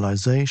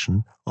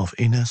externalization of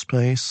inner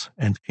space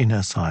and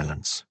inner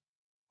silence,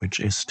 which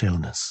is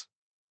stillness,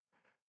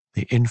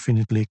 the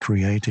infinitely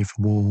creative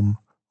womb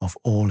of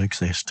all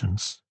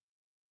existence.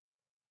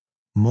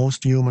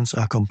 Most humans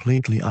are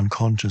completely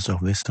unconscious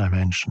of this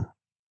dimension.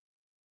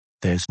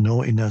 There is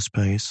no inner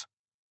space,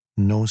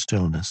 no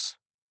stillness.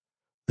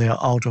 They are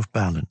out of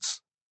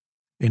balance.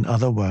 In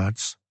other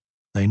words,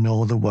 they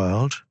know the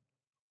world,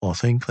 or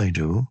think they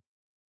do,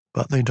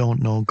 but they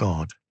don't know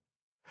God.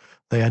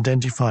 They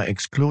identify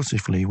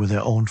exclusively with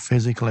their own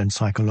physical and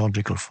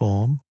psychological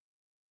form,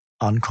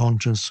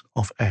 unconscious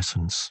of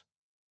essence.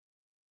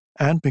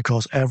 And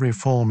because every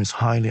form is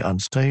highly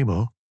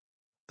unstable,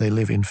 they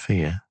live in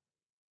fear.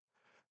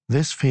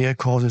 This fear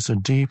causes a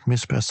deep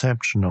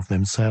misperception of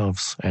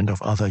themselves and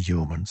of other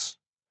humans,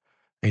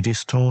 a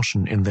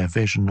distortion in their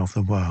vision of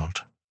the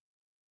world.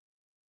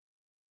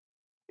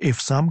 If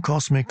some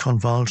cosmic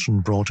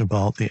convulsion brought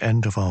about the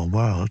end of our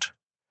world,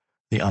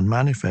 the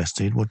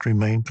unmanifested would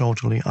remain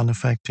totally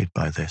unaffected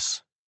by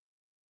this.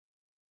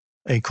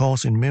 A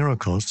Course in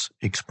Miracles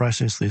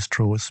expresses this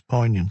truth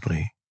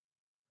poignantly.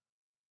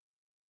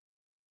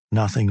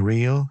 Nothing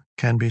real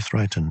can be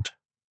threatened.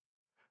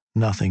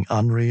 Nothing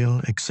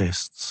unreal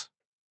exists.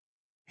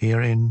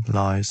 Herein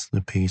lies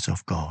the peace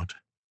of God.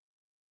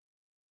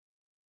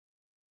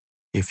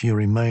 If you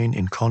remain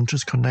in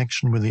conscious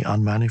connection with the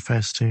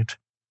unmanifested,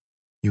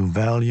 you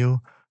value,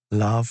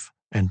 love,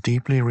 and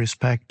deeply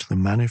respect the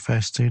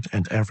manifested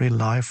and every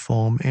life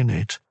form in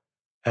it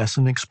as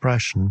an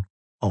expression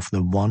of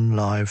the one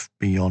life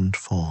beyond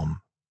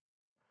form.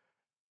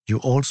 You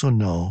also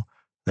know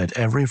that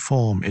every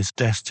form is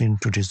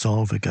destined to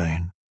dissolve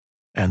again,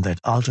 and that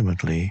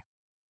ultimately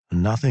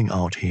nothing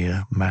out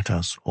here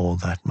matters all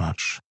that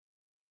much.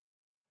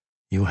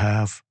 You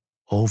have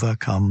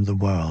overcome the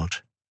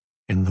world,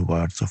 in the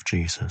words of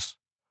Jesus,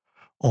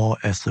 or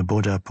as the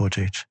Buddha put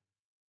it,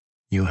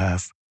 you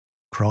have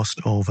crossed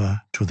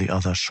over to the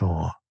other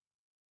shore.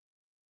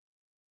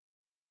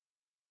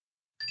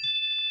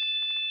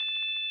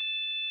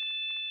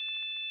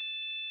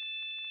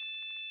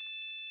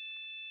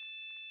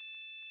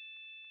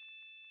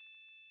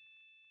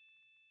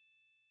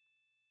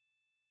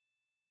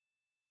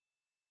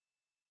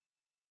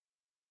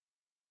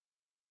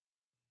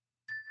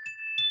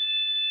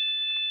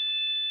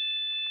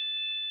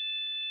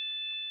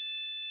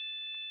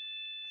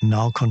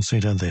 Now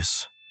consider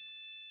this.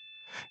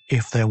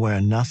 If there were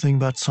nothing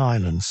but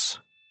silence,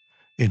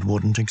 it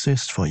wouldn't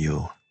exist for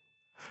you.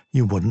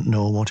 You wouldn't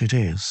know what it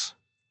is.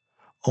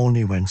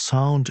 Only when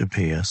sound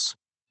appears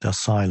does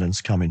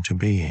silence come into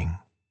being.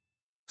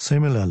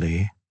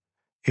 Similarly,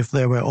 if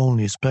there were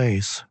only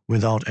space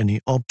without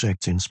any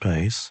objects in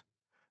space,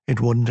 it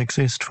wouldn't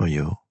exist for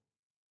you.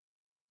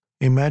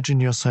 Imagine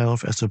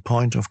yourself as a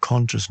point of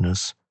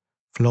consciousness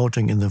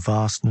floating in the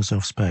vastness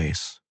of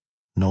space.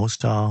 No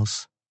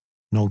stars,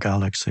 no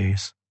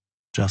galaxies,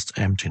 just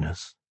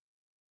emptiness.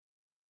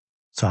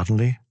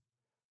 Suddenly,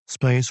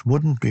 space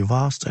wouldn't be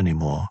vast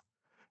anymore.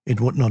 It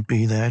would not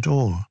be there at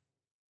all.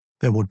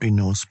 There would be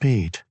no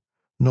speed,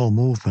 no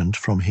movement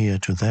from here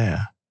to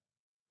there.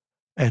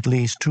 At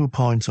least 2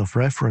 points of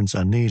reference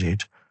are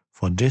needed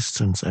for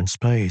distance and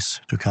space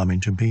to come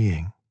into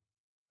being.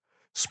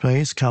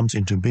 Space comes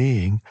into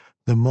being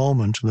the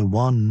moment the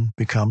one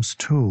becomes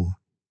two.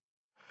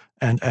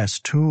 And as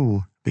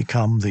two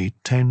become the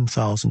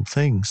 10,000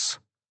 things,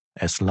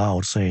 as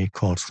Lao Tse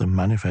calls the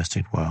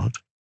manifested world,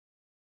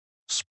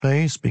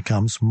 space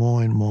becomes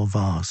more and more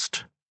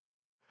vast.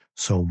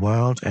 So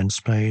world and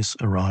space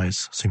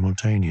arise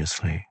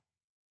simultaneously.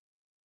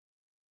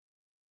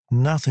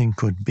 Nothing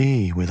could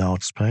be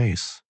without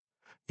space,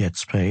 yet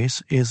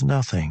space is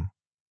nothing.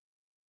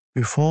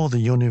 Before the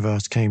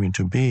universe came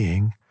into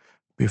being,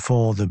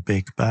 before the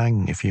Big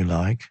Bang, if you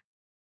like,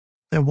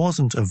 there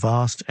wasn't a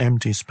vast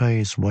empty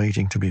space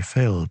waiting to be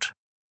filled.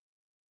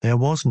 There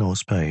was no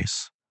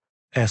space,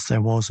 as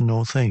there was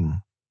no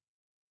thing.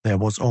 There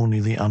was only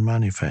the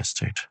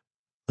unmanifested,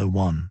 the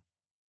One.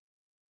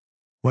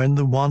 When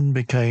the One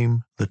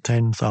became the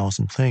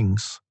 10,000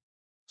 things,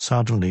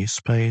 suddenly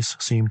space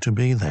seemed to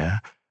be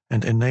there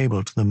and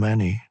enabled the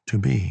many to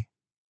be.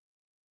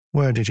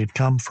 Where did it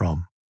come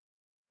from?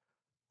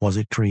 Was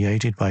it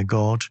created by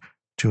God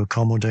to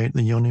accommodate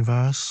the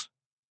universe?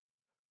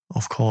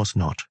 Of course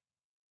not.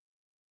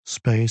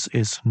 Space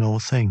is no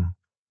thing,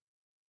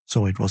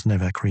 so it was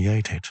never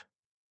created.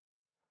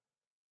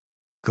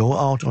 Go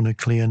out on a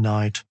clear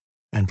night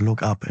and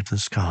look up at the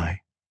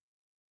sky.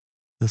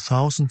 The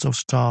thousands of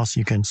stars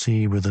you can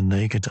see with the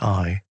naked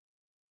eye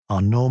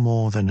are no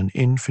more than an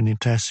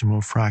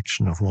infinitesimal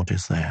fraction of what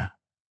is there.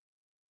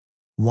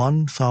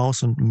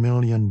 1,000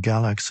 million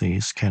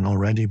galaxies can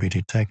already be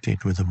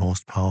detected with the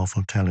most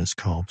powerful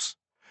telescopes.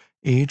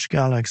 Each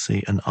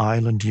galaxy an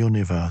island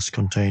universe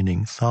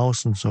containing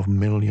thousands of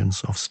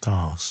millions of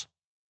stars.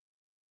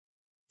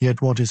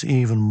 Yet what is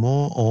even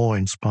more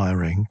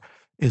awe-inspiring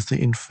is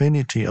the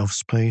infinity of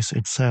space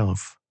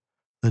itself,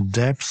 the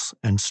depth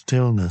and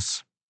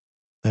stillness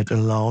that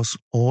allows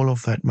all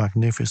of that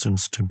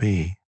magnificence to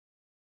be.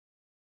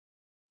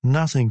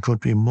 Nothing could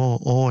be more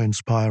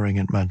awe-inspiring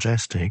and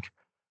majestic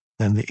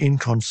than the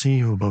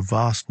inconceivable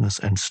vastness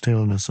and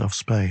stillness of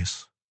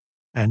space.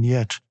 And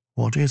yet,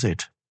 what is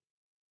it?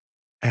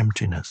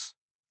 Emptiness,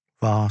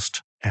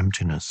 vast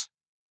emptiness.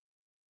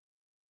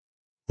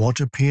 What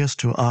appears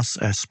to us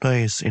as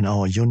space in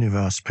our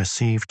universe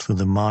perceived through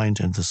the mind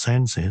and the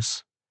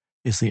senses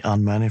is the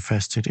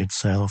unmanifested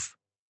itself,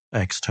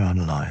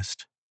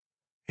 externalized.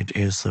 It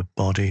is the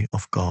body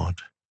of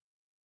God.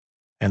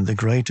 And the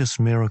greatest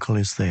miracle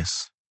is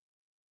this: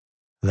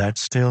 that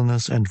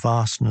stillness and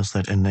vastness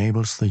that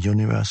enables the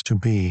universe to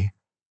be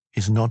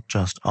is not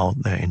just out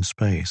there in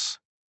space.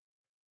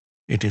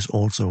 It is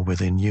also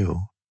within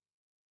you.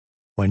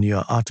 When you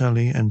are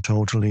utterly and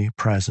totally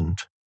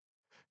present,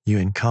 you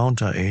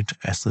encounter it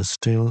as the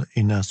still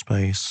inner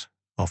space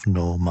of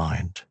no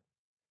mind.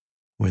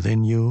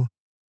 Within you,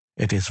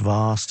 it is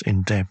vast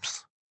in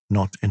depth,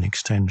 not in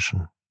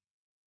extension.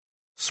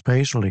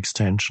 Spatial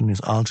extension is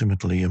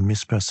ultimately a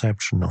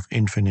misperception of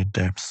infinite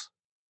depth,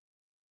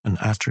 an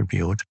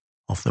attribute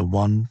of the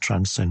one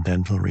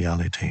transcendental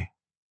reality.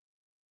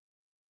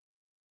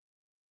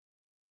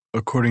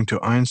 According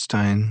to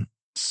Einstein,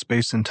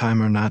 space and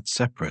time are not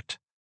separate.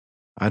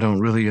 I don't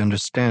really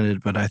understand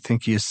it, but I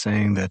think he is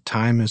saying that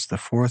time is the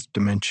fourth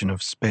dimension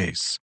of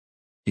space.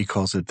 He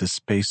calls it the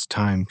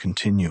space-time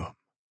continuum.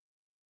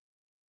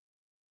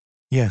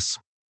 Yes,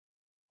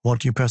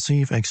 what you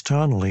perceive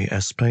externally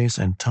as space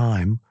and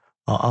time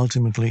are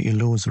ultimately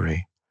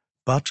illusory,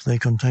 but they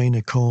contain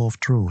a core of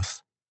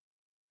truth.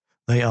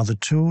 They are the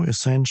two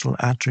essential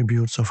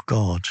attributes of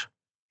God,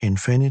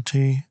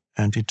 infinity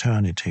and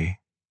eternity,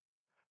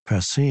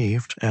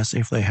 perceived as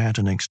if they had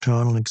an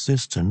external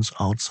existence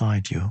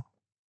outside you.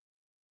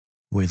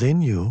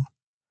 Within you,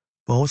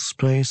 both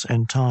space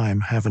and time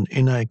have an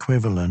inner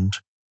equivalent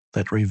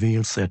that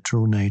reveals their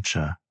true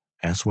nature,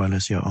 as well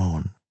as your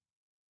own.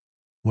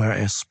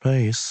 Whereas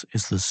space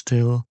is the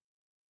still,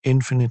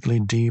 infinitely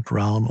deep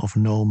realm of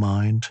no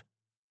mind,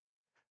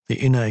 the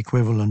inner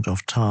equivalent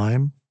of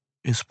time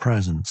is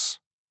presence,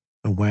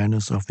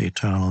 awareness of the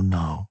eternal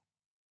now.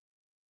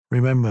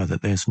 Remember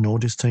that there is no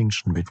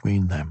distinction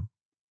between them.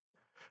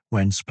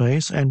 When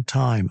space and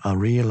time are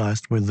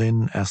realized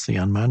within as the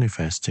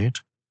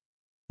unmanifested,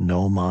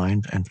 no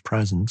mind and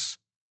presence,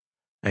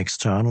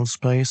 external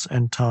space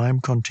and time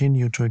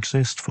continue to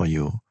exist for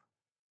you,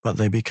 but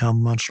they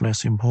become much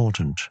less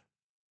important.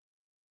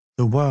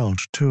 The world,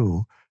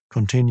 too,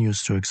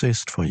 continues to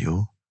exist for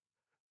you,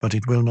 but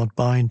it will not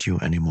bind you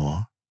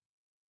anymore.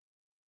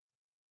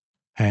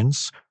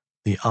 Hence,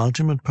 the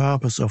ultimate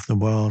purpose of the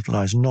world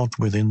lies not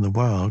within the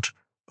world,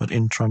 but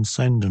in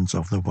transcendence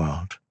of the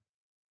world.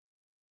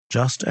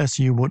 Just as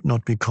you would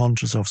not be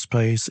conscious of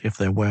space if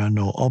there were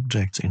no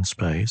objects in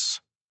space,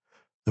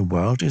 the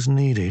world is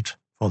needed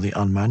for the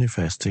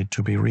unmanifested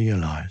to be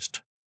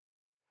realized.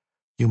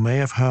 You may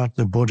have heard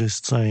the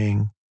Buddhist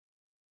saying,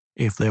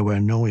 "If there were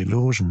no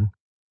illusion,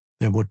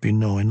 there would be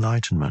no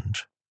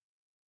enlightenment."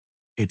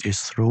 It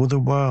is through the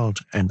world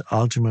and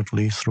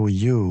ultimately through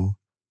you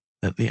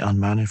that the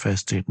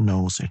unmanifested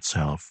knows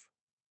itself.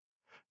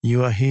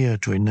 You are here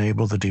to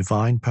enable the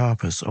divine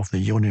purpose of the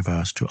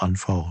universe to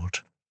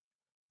unfold.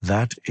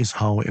 That is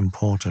how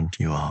important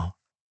you are.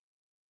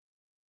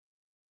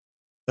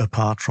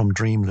 Apart from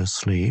dreamless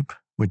sleep,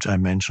 which I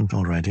mentioned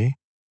already,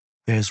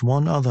 there is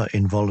one other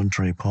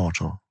involuntary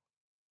portal.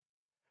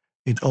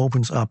 It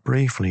opens up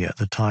briefly at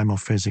the time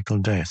of physical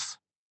death.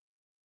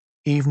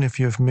 Even if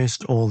you have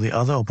missed all the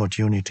other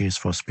opportunities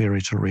for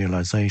spiritual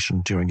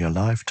realization during your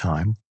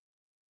lifetime,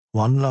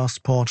 one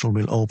last portal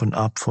will open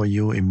up for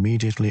you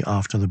immediately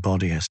after the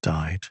body has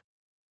died.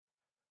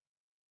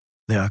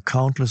 There are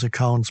countless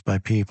accounts by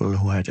people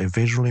who had a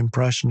visual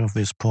impression of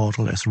this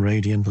portal as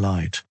radiant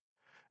light,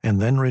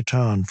 and then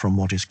returned from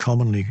what is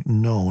commonly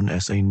known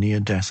as a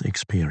near-death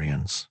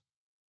experience.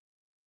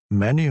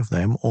 Many of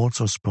them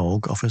also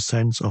spoke of a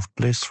sense of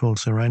blissful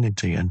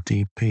serenity and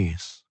deep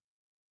peace.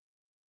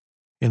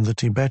 In the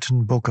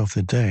Tibetan Book of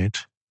the Dead,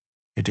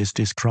 it is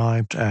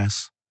described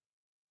as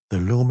the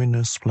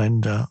luminous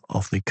splendor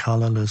of the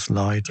colorless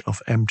light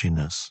of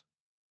emptiness,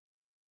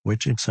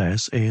 which it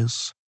says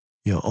is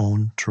your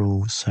own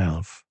true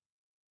self.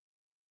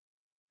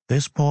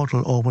 This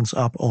portal opens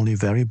up only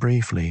very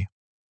briefly,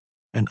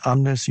 and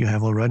unless you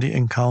have already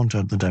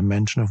encountered the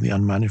dimension of the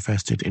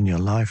unmanifested in your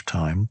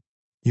lifetime,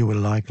 you will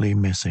likely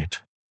miss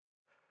it.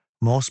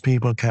 Most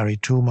people carry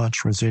too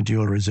much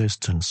residual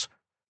resistance,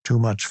 too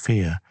much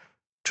fear,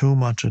 too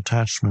much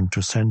attachment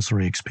to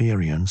sensory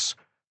experience,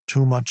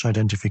 too much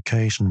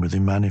identification with the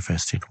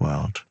manifested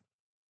world.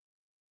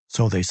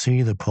 So they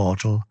see the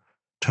portal,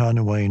 turn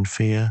away in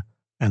fear,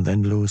 and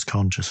then lose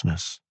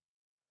consciousness.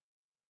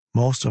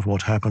 Most of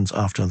what happens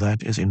after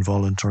that is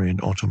involuntary and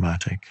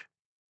automatic.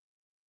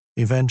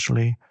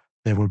 Eventually,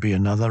 there will be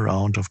another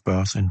round of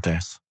birth and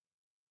death.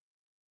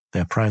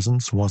 Their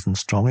presence wasn't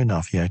strong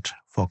enough yet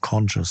for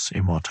conscious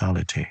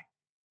immortality.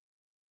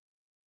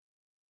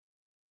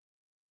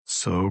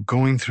 So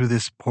going through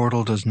this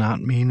portal does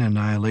not mean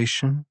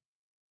annihilation?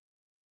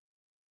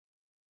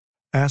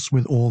 As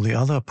with all the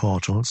other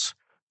portals,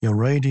 your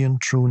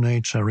radiant true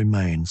nature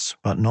remains,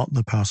 but not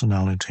the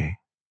personality.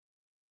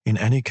 In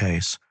any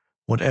case,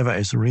 whatever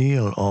is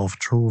real or of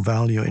true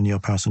value in your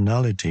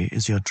personality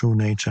is your true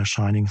nature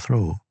shining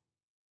through.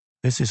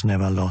 This is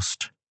never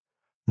lost.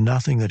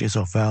 Nothing that is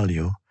of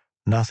value,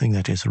 nothing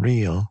that is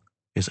real,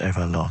 is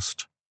ever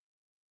lost.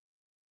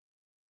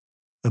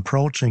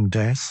 Approaching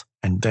death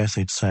and death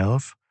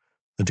itself,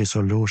 the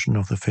dissolution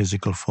of the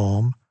physical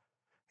form,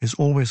 is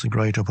always a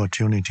great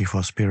opportunity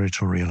for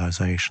spiritual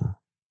realization.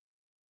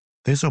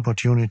 This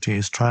opportunity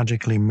is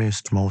tragically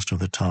missed most of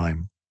the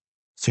time,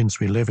 since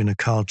we live in a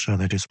culture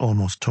that is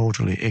almost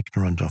totally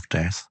ignorant of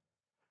death,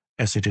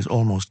 as it is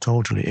almost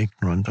totally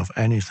ignorant of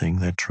anything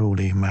that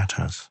truly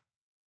matters.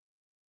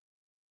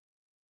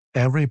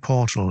 Every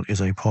portal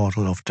is a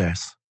portal of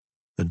death,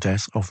 the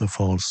death of the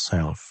false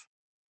self.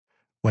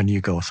 When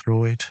you go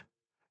through it,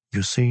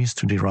 you cease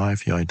to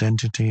derive your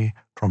identity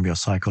from your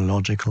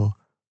psychological,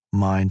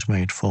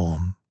 mind-made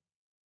form.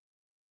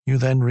 You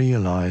then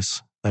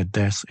realize that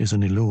death is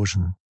an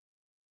illusion,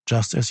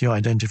 just as your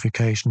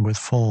identification with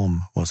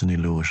form was an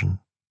illusion.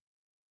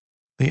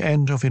 The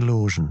end of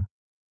illusion,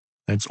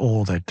 that's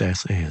all that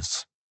death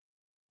is.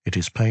 It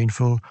is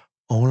painful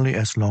only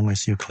as long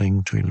as you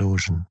cling to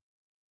illusion.